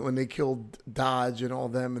they killed Dodge and all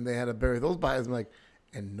them, and they had to bury those bodies. I'm like,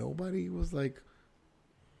 and nobody was like,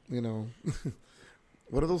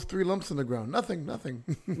 what are those 3 lumps in the ground? Nothing.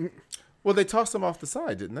 Well, they tossed them off the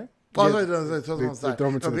side, didn't they? Oh, Yeah, they throw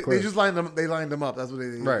them into the they cliff. just lined them. They lined them up. That's what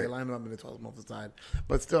they did. Right. They lined them up and they tossed them off the side.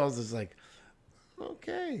 But still, I was just like,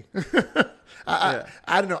 okay. I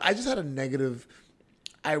don't know. I just had a negative.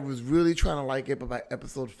 I was really trying to like it, but by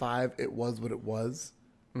episode 5, it was what it was.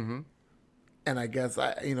 Mm-hmm. And I guess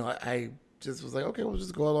I just was like, okay, we'll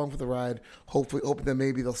just go along for the ride. Hopefully, that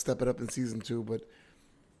maybe they'll step it up in season 2. But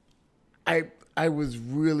I was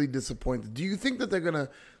really disappointed. Do you think that they're gonna?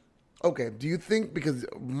 Okay, do you think, because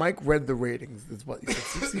Mike read the ratings, is what he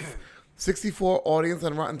said, 64 audience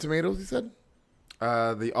on Rotten Tomatoes, he said?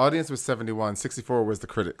 The audience was 71. 64 was the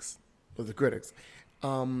critics. Was the critics.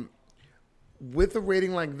 With a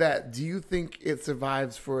rating like that, do you think it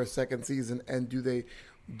survives for a second season, and do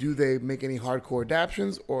they make any hardcore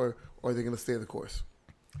adaptions, or are they going to stay the course,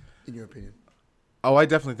 in your opinion? Oh, I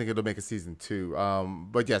definitely think it'll make a season 2.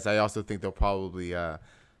 But yes, I also think they'll probably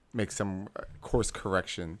make some course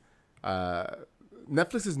correction.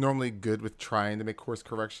 Netflix is normally good with trying to make course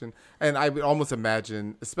correction, and I would almost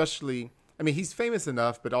imagine, especially, I mean, he's famous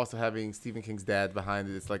enough, but also having Stephen King's dad behind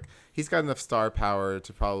it, it's like he's got enough star power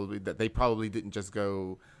that they probably didn't just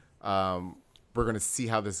go, we're going to see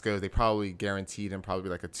how this goes. They probably guaranteed him probably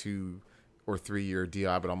like a 2 or 3 year deal.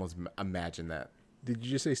 I would almost imagine that. Did you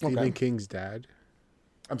just say Stephen King's dad?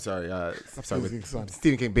 I'm sorry. Stephen King's son.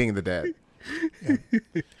 Stephen King being the dad.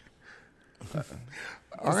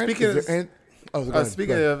 All right. Speaking of- go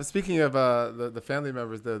ahead. Speaking of the family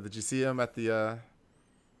members, did you see him at the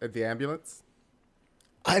ambulance?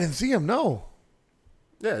 I didn't see him, no.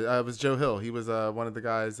 Yeah, it was Joe Hill. He was one of the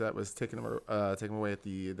guys that was taking him away at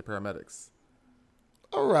the paramedics.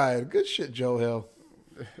 All right. Good shit, Joe Hill.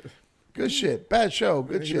 Good shit. Bad show.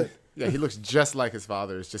 Good shit. Yeah, he looks just like his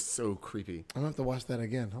father. It's just so creepy. I'm going to have to watch that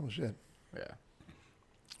again. Oh, shit. Yeah,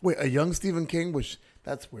 Wait, a young Stephen King?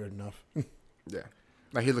 That's weird enough. yeah.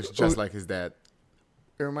 Like, he looks just like his dad.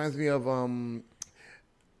 It reminds me of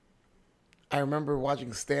I remember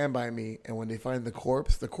watching Stand By Me, and when they find the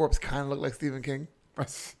corpse kind of looked like Stephen King,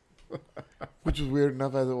 which was weird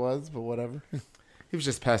enough as it was, but whatever. He was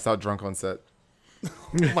just passed out drunk on set.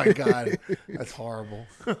 Oh my God, that's horrible.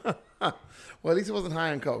 Well, at least it wasn't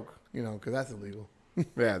high on coke, because that's illegal.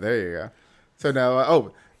 Yeah, there you go. So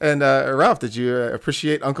now, Ralph, did you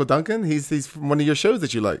appreciate Uncle Duncan? He's from one of your shows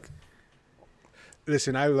that you like.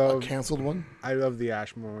 Listen, I A love canceled one. the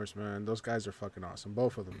Ashmores, man. Those guys are fucking awesome,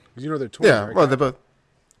 both of them. Because they're twins. Yeah, right? well, they're both.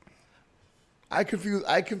 I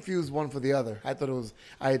confused one for the other. I thought it was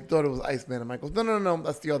Iceman and Michael. No,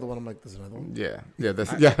 that's the other one. I'm like, there's another one. Yeah.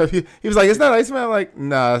 He was like, it's not Iceman. I'm like,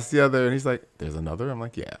 nah, it's the other. And he's like, there's another. I'm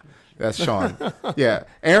like, yeah, that's Sean. Yeah,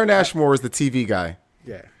 Aaron Ashmore is the TV guy,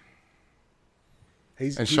 Yeah.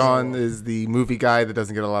 and Sean is the movie guy that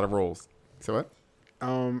doesn't get a lot of roles. So what?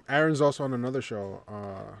 Aaron's also on another show.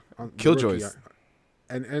 On Killjoys.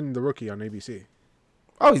 And The Rookie on ABC.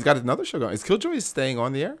 Oh, he's got another show going. Is Killjoy staying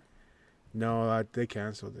on the air? No, they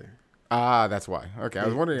canceled it. Ah, that's why. Okay, I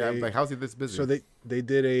was wondering, I'm like, how's he this busy? So they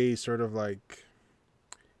did a sort of like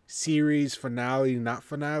series finale, not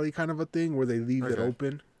finale kind of a thing where they leave it Okay.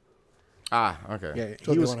 open. Ah, okay. Yeah,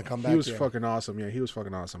 So he they was wanna come he back, was yeah. fucking awesome. Yeah, he was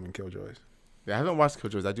fucking awesome in Killjoys. Yeah, I haven't watched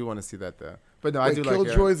Killjoys. I do want to see that though. But no, I Wait, do like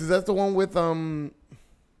Killjoys, is that the one with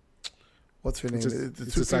what's her name? It's a- the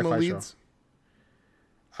it's two a sci-fi female show. leads.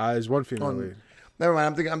 There's one female On- lead. Never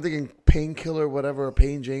mind. I'm thinking Painkiller, whatever, or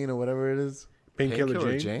Pain Jane, or whatever it is.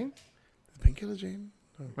 Painkiller Jane. Painkiller Jane.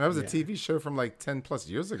 That was a Yeah. TV show from like 10 plus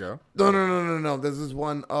years ago. No. There's this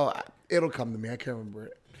one. Oh, it'll come to me. I can't remember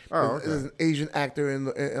it. Oh, There's okay. an Asian actor in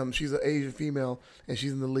the, she's an Asian female, and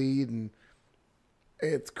she's in the lead, and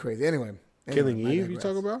it's crazy. Anyway, Killing I Eve. You digress.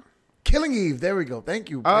 talk about? Killing Eve. There we go. Thank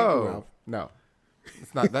you. Thank you, Oh, Ralph. no.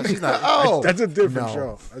 It's not that. She's not. Oh, That's a different no.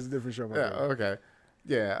 show. That's a different show. my Yeah, friend. okay.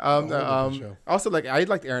 Yeah. whole different show. Also, like, I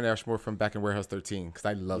liked Aaron Ashmore from back in Warehouse 13 because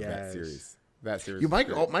I love that Yes. series. That series. You was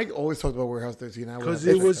Mike great. always talked about Warehouse 13. I would 'Cause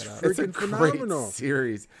have to it check was that out. It's a freaking great phenomenal.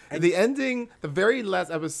 series. And the ending, the very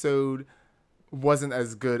last episode, wasn't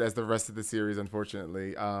as good as the rest of the series,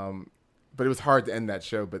 unfortunately. But it was hard to end that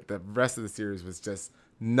show. But the rest of the series was just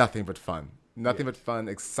nothing but fun. Nothing but fun,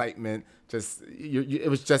 excitement. Just it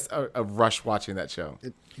was just a rush watching that show.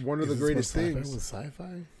 One of the Is this greatest what sci-fi things. was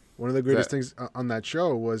sci-fi. One of the greatest That- things on that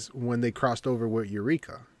show was when they crossed over with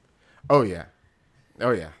Eureka. Oh yeah,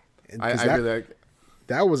 oh yeah. And I 'cause that- really like.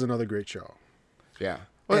 That was another great show. Yeah.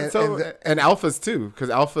 Well, And- and Alphas too, because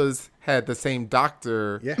Alphas had the same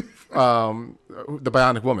doctor. Yeah. The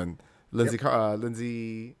Bionic Woman,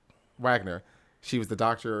 Lindsay Wagner. She was the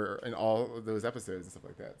doctor in all of those episodes and stuff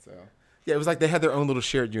like that. So yeah, it was like they had their own little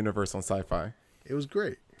shared universe on Sci-Fi. It was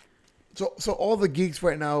great. So all the geeks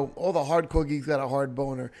right now, all the hardcore geeks got a hard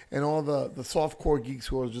boner, and all the softcore geeks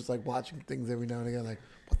who are just like watching things every now and again, like,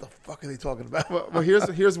 what the fuck are they talking about? Well,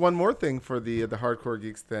 here's one more thing for the hardcore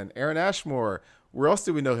geeks. Then Aaron Ashmore. Where else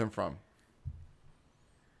do we know him from?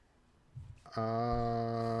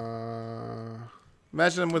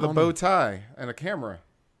 Imagine him with a bow tie and a camera.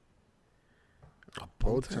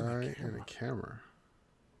 Bow tie and a camera.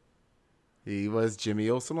 He was Jimmy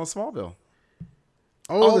Olsen on Smallville.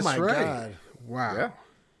 Oh, that's my right. god! Wow. Yeah.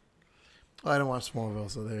 I don't watch Smallville,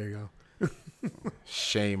 so there you go.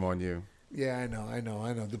 Shame on you. Yeah, I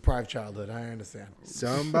know. Deprived childhood. I understand.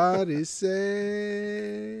 Somebody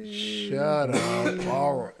say. Shut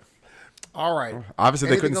up. All right. Obviously,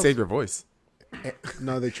 they Anything couldn't else? save your voice.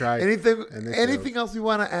 No, they tried. Anything? And they Anything else we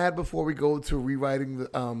want to add before we go to rewriting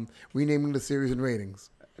the renaming the series and ratings?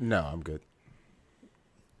 No, I'm good.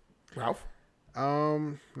 Ralph.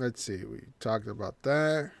 Let's see. We talked about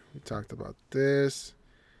that. We talked about this.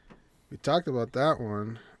 We talked about that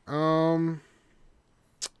one.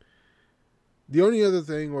 The only other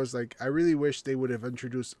thing was like I really wish they would have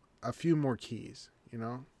introduced a few more keys. You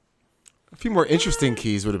know? A few more interesting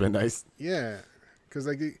keys would have been nice. Yeah, because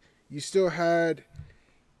like you still had.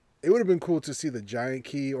 It would have been cool to see the giant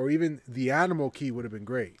key or even the animal key would have been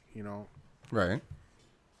great. You know? Right.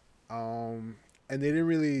 And they didn't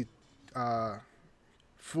really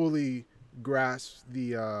fully grasp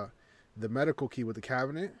the medical key with the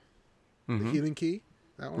cabinet, the healing key.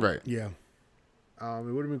 That one, Right. Yeah. It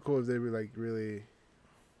would have been cool if they would like really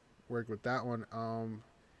work with that one.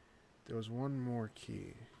 There was one more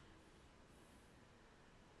key.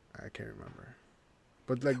 I can't remember,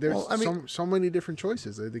 but like there's Well, I mean- so many different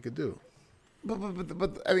choices that they could do.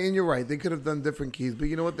 But I mean, you're right. They could have done different keys, but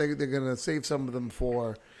you know what? They're going to save some of them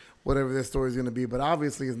for whatever their story is going to be. But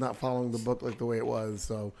obviously, it's not following the book like the way it was.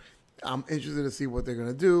 So I'm interested to see what they're going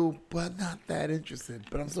to do, but not that interested.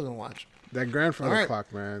 But I'm still going to watch. That grandfather All right.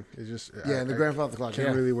 clock, man, is just Yeah, and the grandfather clock. Can't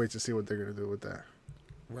Yeah. really wait to see what they're gonna do with that.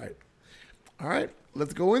 Right. All right.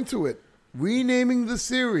 Let's go into it. Renaming the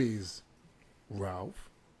series. Ralph.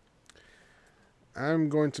 I'm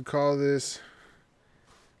going to call this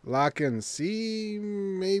Lock and See,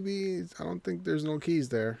 maybe. I don't think there's no keys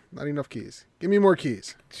there. Not enough keys. Give me more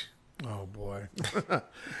keys. Oh, boy.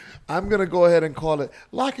 I'm going to go ahead and call it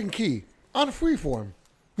Lock and Key on Freeform.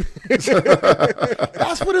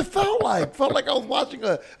 That's what it felt like. Felt like I was watching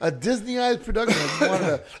a Disneyized production. I just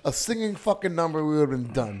wanted a singing fucking number. We would have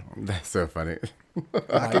been done. That's so funny.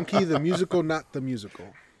 Lock and Key, the musical, not the musical.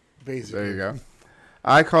 Basically. There you go.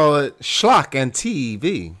 I call it Schlock and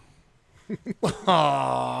TV.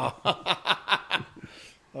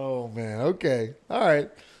 Oh man. Okay. All right.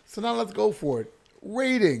 So now let's go for it.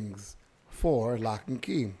 Ratings for Lock and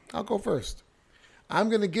Key. I'll go first. I'm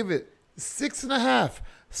gonna give it 6.5.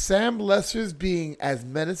 Sam Lesser's being as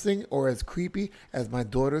menacing or as creepy as my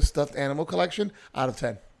daughter's stuffed animal collection out of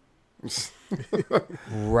 10.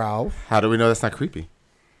 Ralph. How do we know that's not creepy?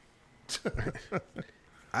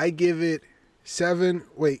 I give it 7.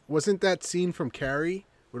 Wait, wasn't that scene from Carrie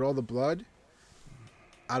with all the blood?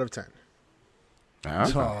 Out of 10.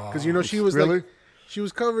 Because she was really? like, she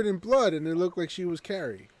was covered in blood and it looked like she was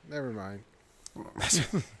Carrie. Never mind.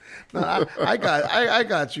 No, I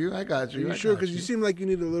got you. I got you. Are you sure? Because you seem like you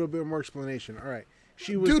need a little bit more explanation. All right.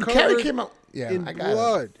 She was Dude, covered Carrie came out. Yeah, in I got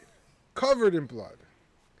blood. it. Covered in blood.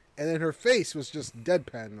 And then her face was just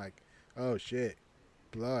deadpan, like, oh shit,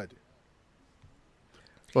 blood.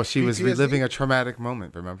 Well, she was PTSD. reliving a traumatic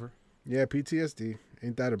moment, remember? Yeah, PTSD.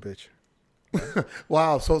 Ain't that a bitch?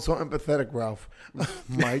 Wow, so empathetic, Ralph.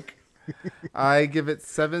 Mike. I give it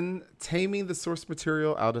 7 Taming the Source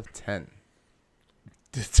Material out of 10.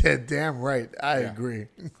 Damn right. I agree.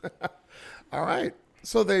 All right.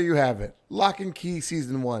 So there you have it. Lock and Key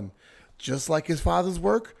Season 1. Just like his father's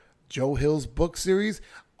work, Joe Hill's book series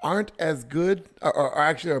aren't as good, or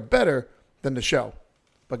actually are better than the show.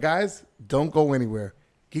 But guys, don't go anywhere.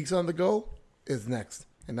 Geeks on the Go is next.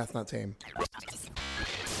 And that's not tame.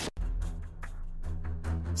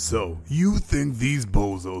 So, you think these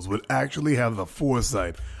bozos would actually have the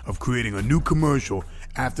foresight of creating a new commercial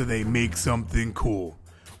after they make something cool?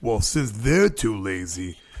 Well, since they're too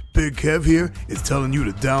lazy, Big Kev here is telling you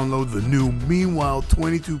to download the new Meanwhile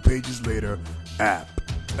 22 Pages Later app.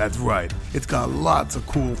 That's right, it's got lots of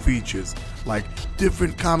cool features, like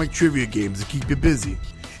different comic trivia games to keep you busy,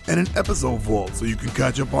 and an episode vault so you can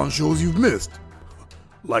catch up on shows you've missed.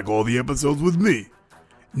 Like all the episodes with me.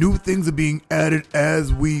 New things are being added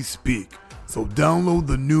as we speak, so download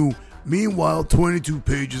the new Meanwhile 22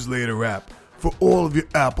 Pages Later app for all of your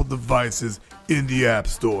Apple devices in the App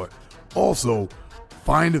Store. Also,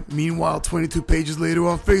 find Meanwhile 22 Pages Later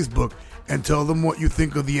on Facebook and tell them what you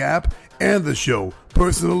think of the app and the show.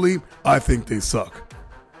 Personally, I think they suck.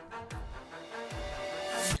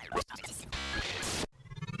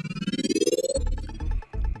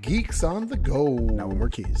 Geeks on the Go. Now with more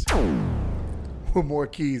keys. With more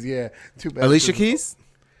keys, yeah. Too bad. Alicia Keys?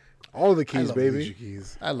 All the I keys, love baby. Alicia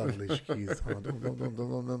Keys. I love Alicia Keys. Oh,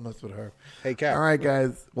 don't mess with her. Hey, Cap. All right,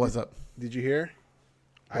 guys. What's up? Did you hear?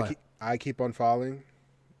 What? I keep on falling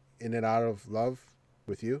in and out of love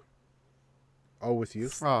with you. Oh, with you.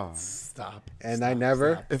 Oh, Stop. And Stop, I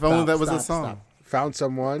never stop, if only stop, that was a stop, song. stop. found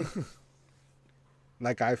someone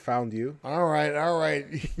like I found you. All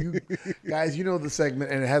right. You guys, you know the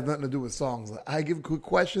segment, and it has nothing to do with songs. I give quick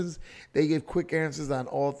questions. They give quick answers on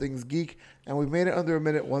all things geek, and we made it under a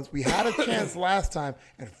minute once. We had a chance last time,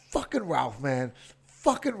 and fucking Ralph, man.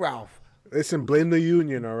 Fucking Ralph. Listen, blame the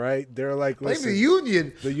union, all right? They're like, Blame listen. the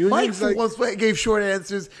union. The union's Mike for like- once gave short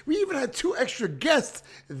answers. We even had 2 extra guests.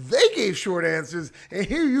 They gave short answers. And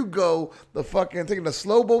here you go, the fucking taking the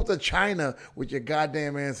slow boat to China with your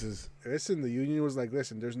goddamn answers. Listen, the union was like,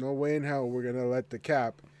 listen, there's no way in hell we're going to let the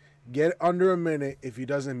Cap get under a minute if he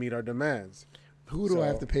doesn't meet our demands. Who do I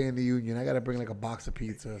have to pay in the union? I got to bring like a box of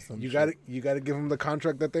pizza or something. You got to give them the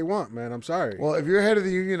contract that they want, man. I'm sorry. Well, if you're head of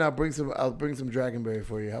the union, I'll bring some Dragonberry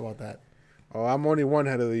for you. How about that? Oh, I'm only one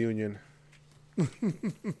head of the union.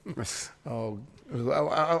 Oh,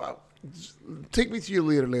 take me to your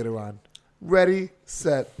leader later on. Ready,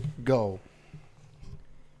 set, go.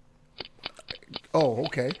 Oh,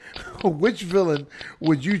 okay. Which villain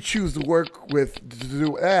would you choose to work with to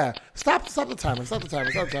do? Stop the timer. Stop the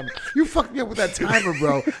timer. You fucked me up with that timer,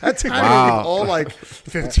 bro. That timer was all like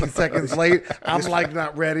 15 seconds late. I'm like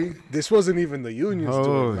not ready. This wasn't even the union's Oh,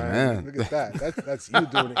 doing, man. man. Look at that. That's you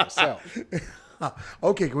doing it yourself.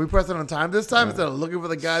 Okay, can we press it on time this time instead of looking for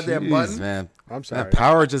the goddamn Jeez, button? man. I'm sorry. That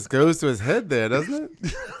power just goes to his head there, doesn't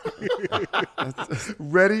it?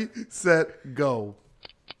 Ready, set, go.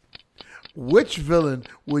 Which villain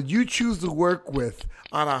would you choose to work with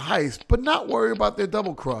on a heist but not worry about their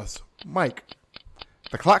double cross? Mike.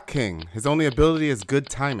 The Clock King. His only ability is good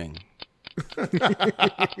timing.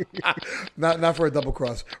 Not for a double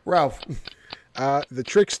cross. Ralph. The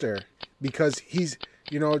trickster, because he's,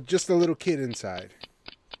 just a little kid inside.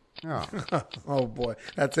 Oh. Oh boy,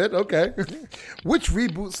 that's it. Okay. Which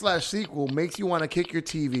reboot / sequel makes you want to kick your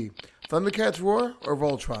TV? Thundercats Roar or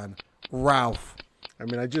Voltron? Ralph. I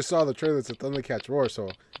mean, I just saw the trailer to Thundercats Roar, so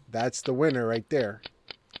that's the winner right there.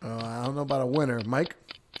 I don't know about a winner, Mike.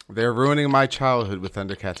 They're ruining my childhood with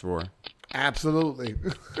Thundercats Roar. Absolutely.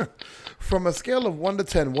 From a scale of 1 to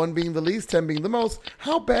 10, 1 being the least, 10 being the most,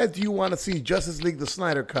 how bad do you want to see Justice League the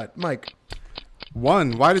Snyder Cut? Mike.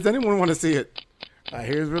 1. Why does anyone want to see it?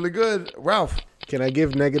 Here's really good. Ralph. Can I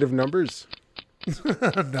give negative numbers?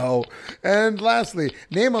 No. And lastly,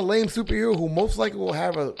 name a lame superhero who most likely will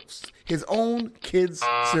have his own kids'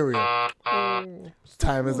 cereal.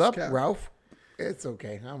 Time is up, Cap. Ralph. It's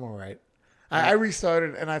okay. I'm all right. I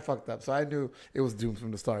restarted and I fucked up, so I knew it was doomed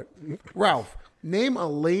from the start. Ralph, name a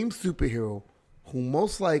lame superhero who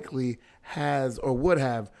most likely has or would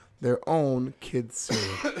have their own kids'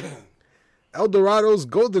 cereal. El Dorado's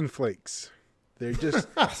Golden Flakes. They're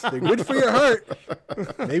good for your heart.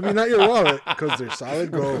 Maybe not your wallet because they're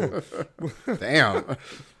solid gold. Damn.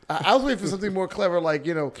 I was waiting for something more clever, like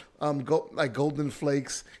like Golden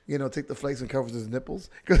Flakes. Take the flakes and covers his nipples,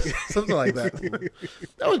 something like that.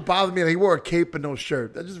 That was bothering me. That he wore a cape and no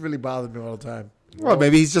shirt. That just really bothered me all the time. Well,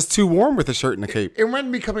 maybe he's just too warm with a shirt and a cape. It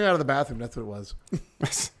reminded me coming out of the bathroom. That's what it was.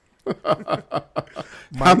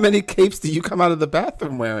 How many capes do you come out of the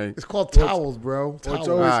bathroom wearing? It's called towels, bro. Well, it's Towels.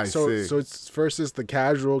 always, I see. so it's first it's the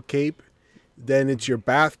casual cape, then it's your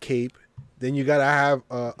bath cape, then you gotta have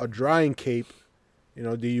a drying cape.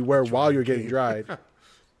 Do you wear while you're getting dried?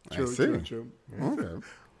 I see. True. Okay.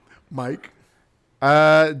 Mike.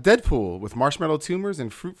 Deadpool with marshmallow tumors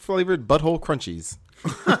and fruit-flavored butthole crunchies.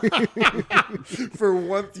 For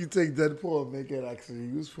once, you take Deadpool and make it actually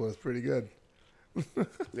useful. It's pretty good.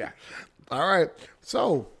 Yeah. All right.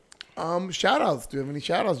 So, shout outs. Do you have any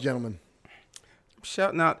shout outs, gentlemen?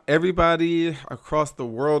 Shouting out everybody across the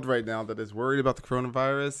world right now that is worried about the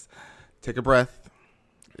coronavirus. Take a breath.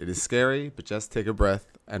 It is scary, but just take a breath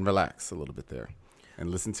and relax a little bit there. And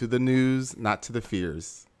listen to the news, not to the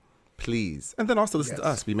fears. Please. And then also listen to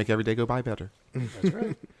us. We make every day go by better. That's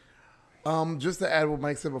right. Just to add what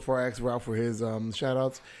Mike said before I asked Ralph for his shout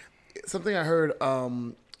outs, something I heard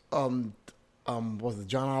was it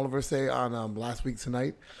John Oliver say on Last Week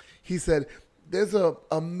Tonight? He said there's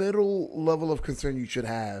a middle level of concern you should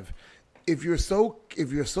have. If you're so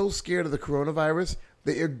scared of the coronavirus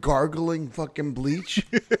that you're gargling fucking bleach,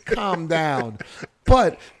 calm down.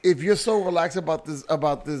 But if you're so relaxed about this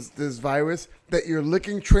virus that you're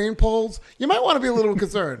licking train poles, you might want to be a little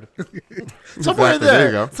concerned. Somewhere Exactly. in There there,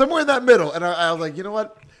 you go. somewhere in that middle. And I was like, you know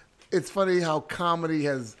what? It's funny how comedy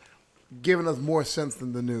has given us more sense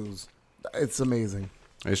than the news. It's amazing.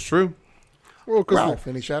 It's true. Well, because Ralph,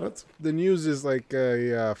 any shout-outs? the news is like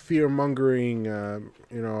a fear-mongering,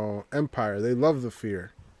 empire. They love the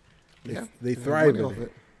fear. Yeah, They thrive in off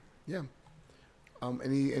it. Yeah.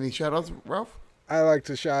 Any shout-outs, Ralph? I like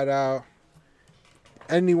to shout out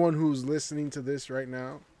anyone who's listening to this right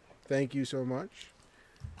now. Thank you so much.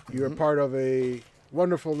 You're a part of a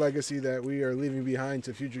wonderful legacy that we are leaving behind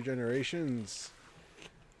to future generations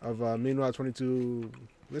of Meanwhile 22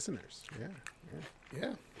 listeners.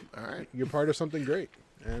 Yeah. All right. You're part of something great,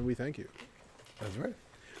 and we thank you. That's right.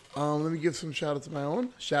 Let me give some shout-outs of my own.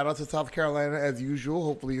 Shout out to South Carolina as usual.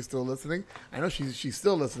 Hopefully you're still listening. I know she's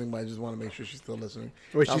still listening, but I just want to make sure she's still listening.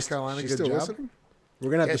 Wait, South she's Carolina, she's good still job. listening? We're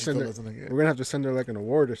gonna have Yeah, to she's send her. still listening, yeah. We're gonna have to send her like an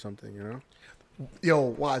award or something. Yo,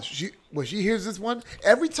 watch. When she hears this one,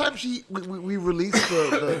 every time we release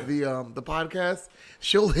the podcast,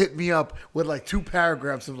 she'll hit me up with like 2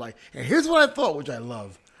 paragraphs of like, and here's what I thought, which I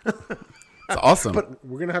love. It's awesome. But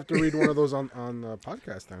We're gonna have to read one of those on the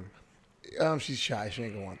podcast then. she's shy. She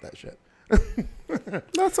ain't gonna want that shit.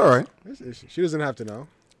 That's all right. She doesn't have to know.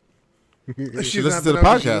 She listens to the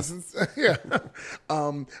podcast. Yeah.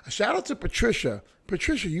 A shout out to Patricia.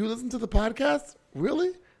 Patricia, you listen to the podcast?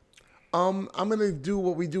 Really? I'm gonna do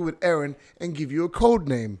what we do with Aaron and give you a code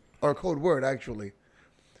name or a code word actually,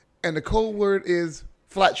 and the code word is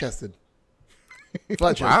flat chested.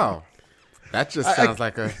 Flat chested. Wow. That just sounds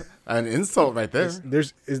like an insult right there.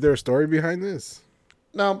 Is there a story behind this?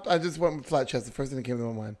 No, I just went with flat chested. First thing that came to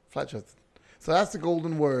my mind, flat chested. So that's the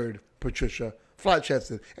golden word, Patricia. Flat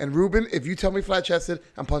chested. And Ruben, if you tell me flat chested,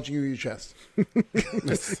 I'm punching you in your chest.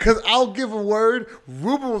 Because I'll give a word.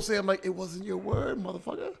 Ruben will say, I'm like, it wasn't your word,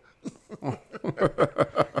 motherfucker.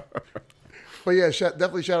 But yeah,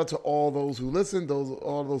 definitely shout out to all those who listen,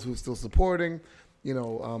 all those who are still supporting.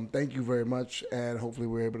 Thank you very much. And hopefully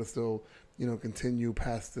we're able to still, continue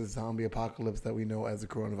past this zombie apocalypse that we know as the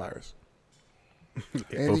coronavirus.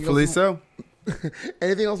 Anything Hopefully else- so.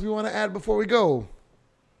 Anything else we want to add before we go?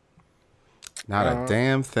 Not a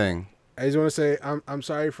damn thing. I just want to say I'm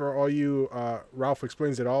sorry for all you Ralph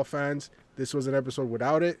Explains It All fans. This was an episode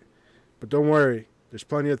without it, but don't worry. There's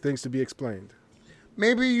plenty of things to be explained.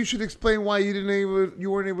 Maybe you should explain why you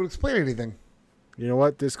weren't able to explain anything. You know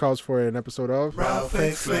what? This calls for an episode of Ralph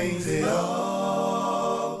Explains It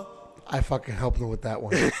All. I fucking helped him with that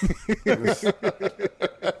one.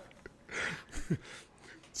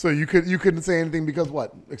 So you couldn't say anything because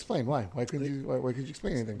what? Explain why? Why couldn't you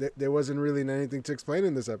explain anything? There wasn't really anything to explain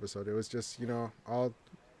in this episode. It was just all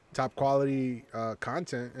top quality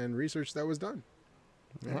content and research that was done.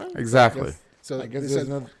 All right. Exactly. So I guess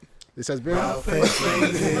this has been Ralph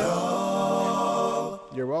Explains It All.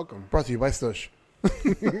 You're welcome. Brought to you by Stush.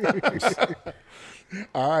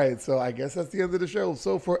 All right, so I guess that's the end of the show.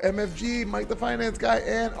 So for MFG, Mike the Finance Guy,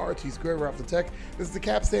 and RT Square, Ralph the Tech, this is the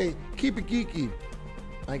Cap saying, keep it geeky.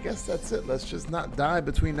 I guess that's it. Let's just not die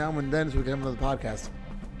between now and then so we can have another podcast.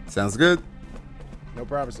 Sounds good. No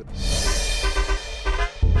promises.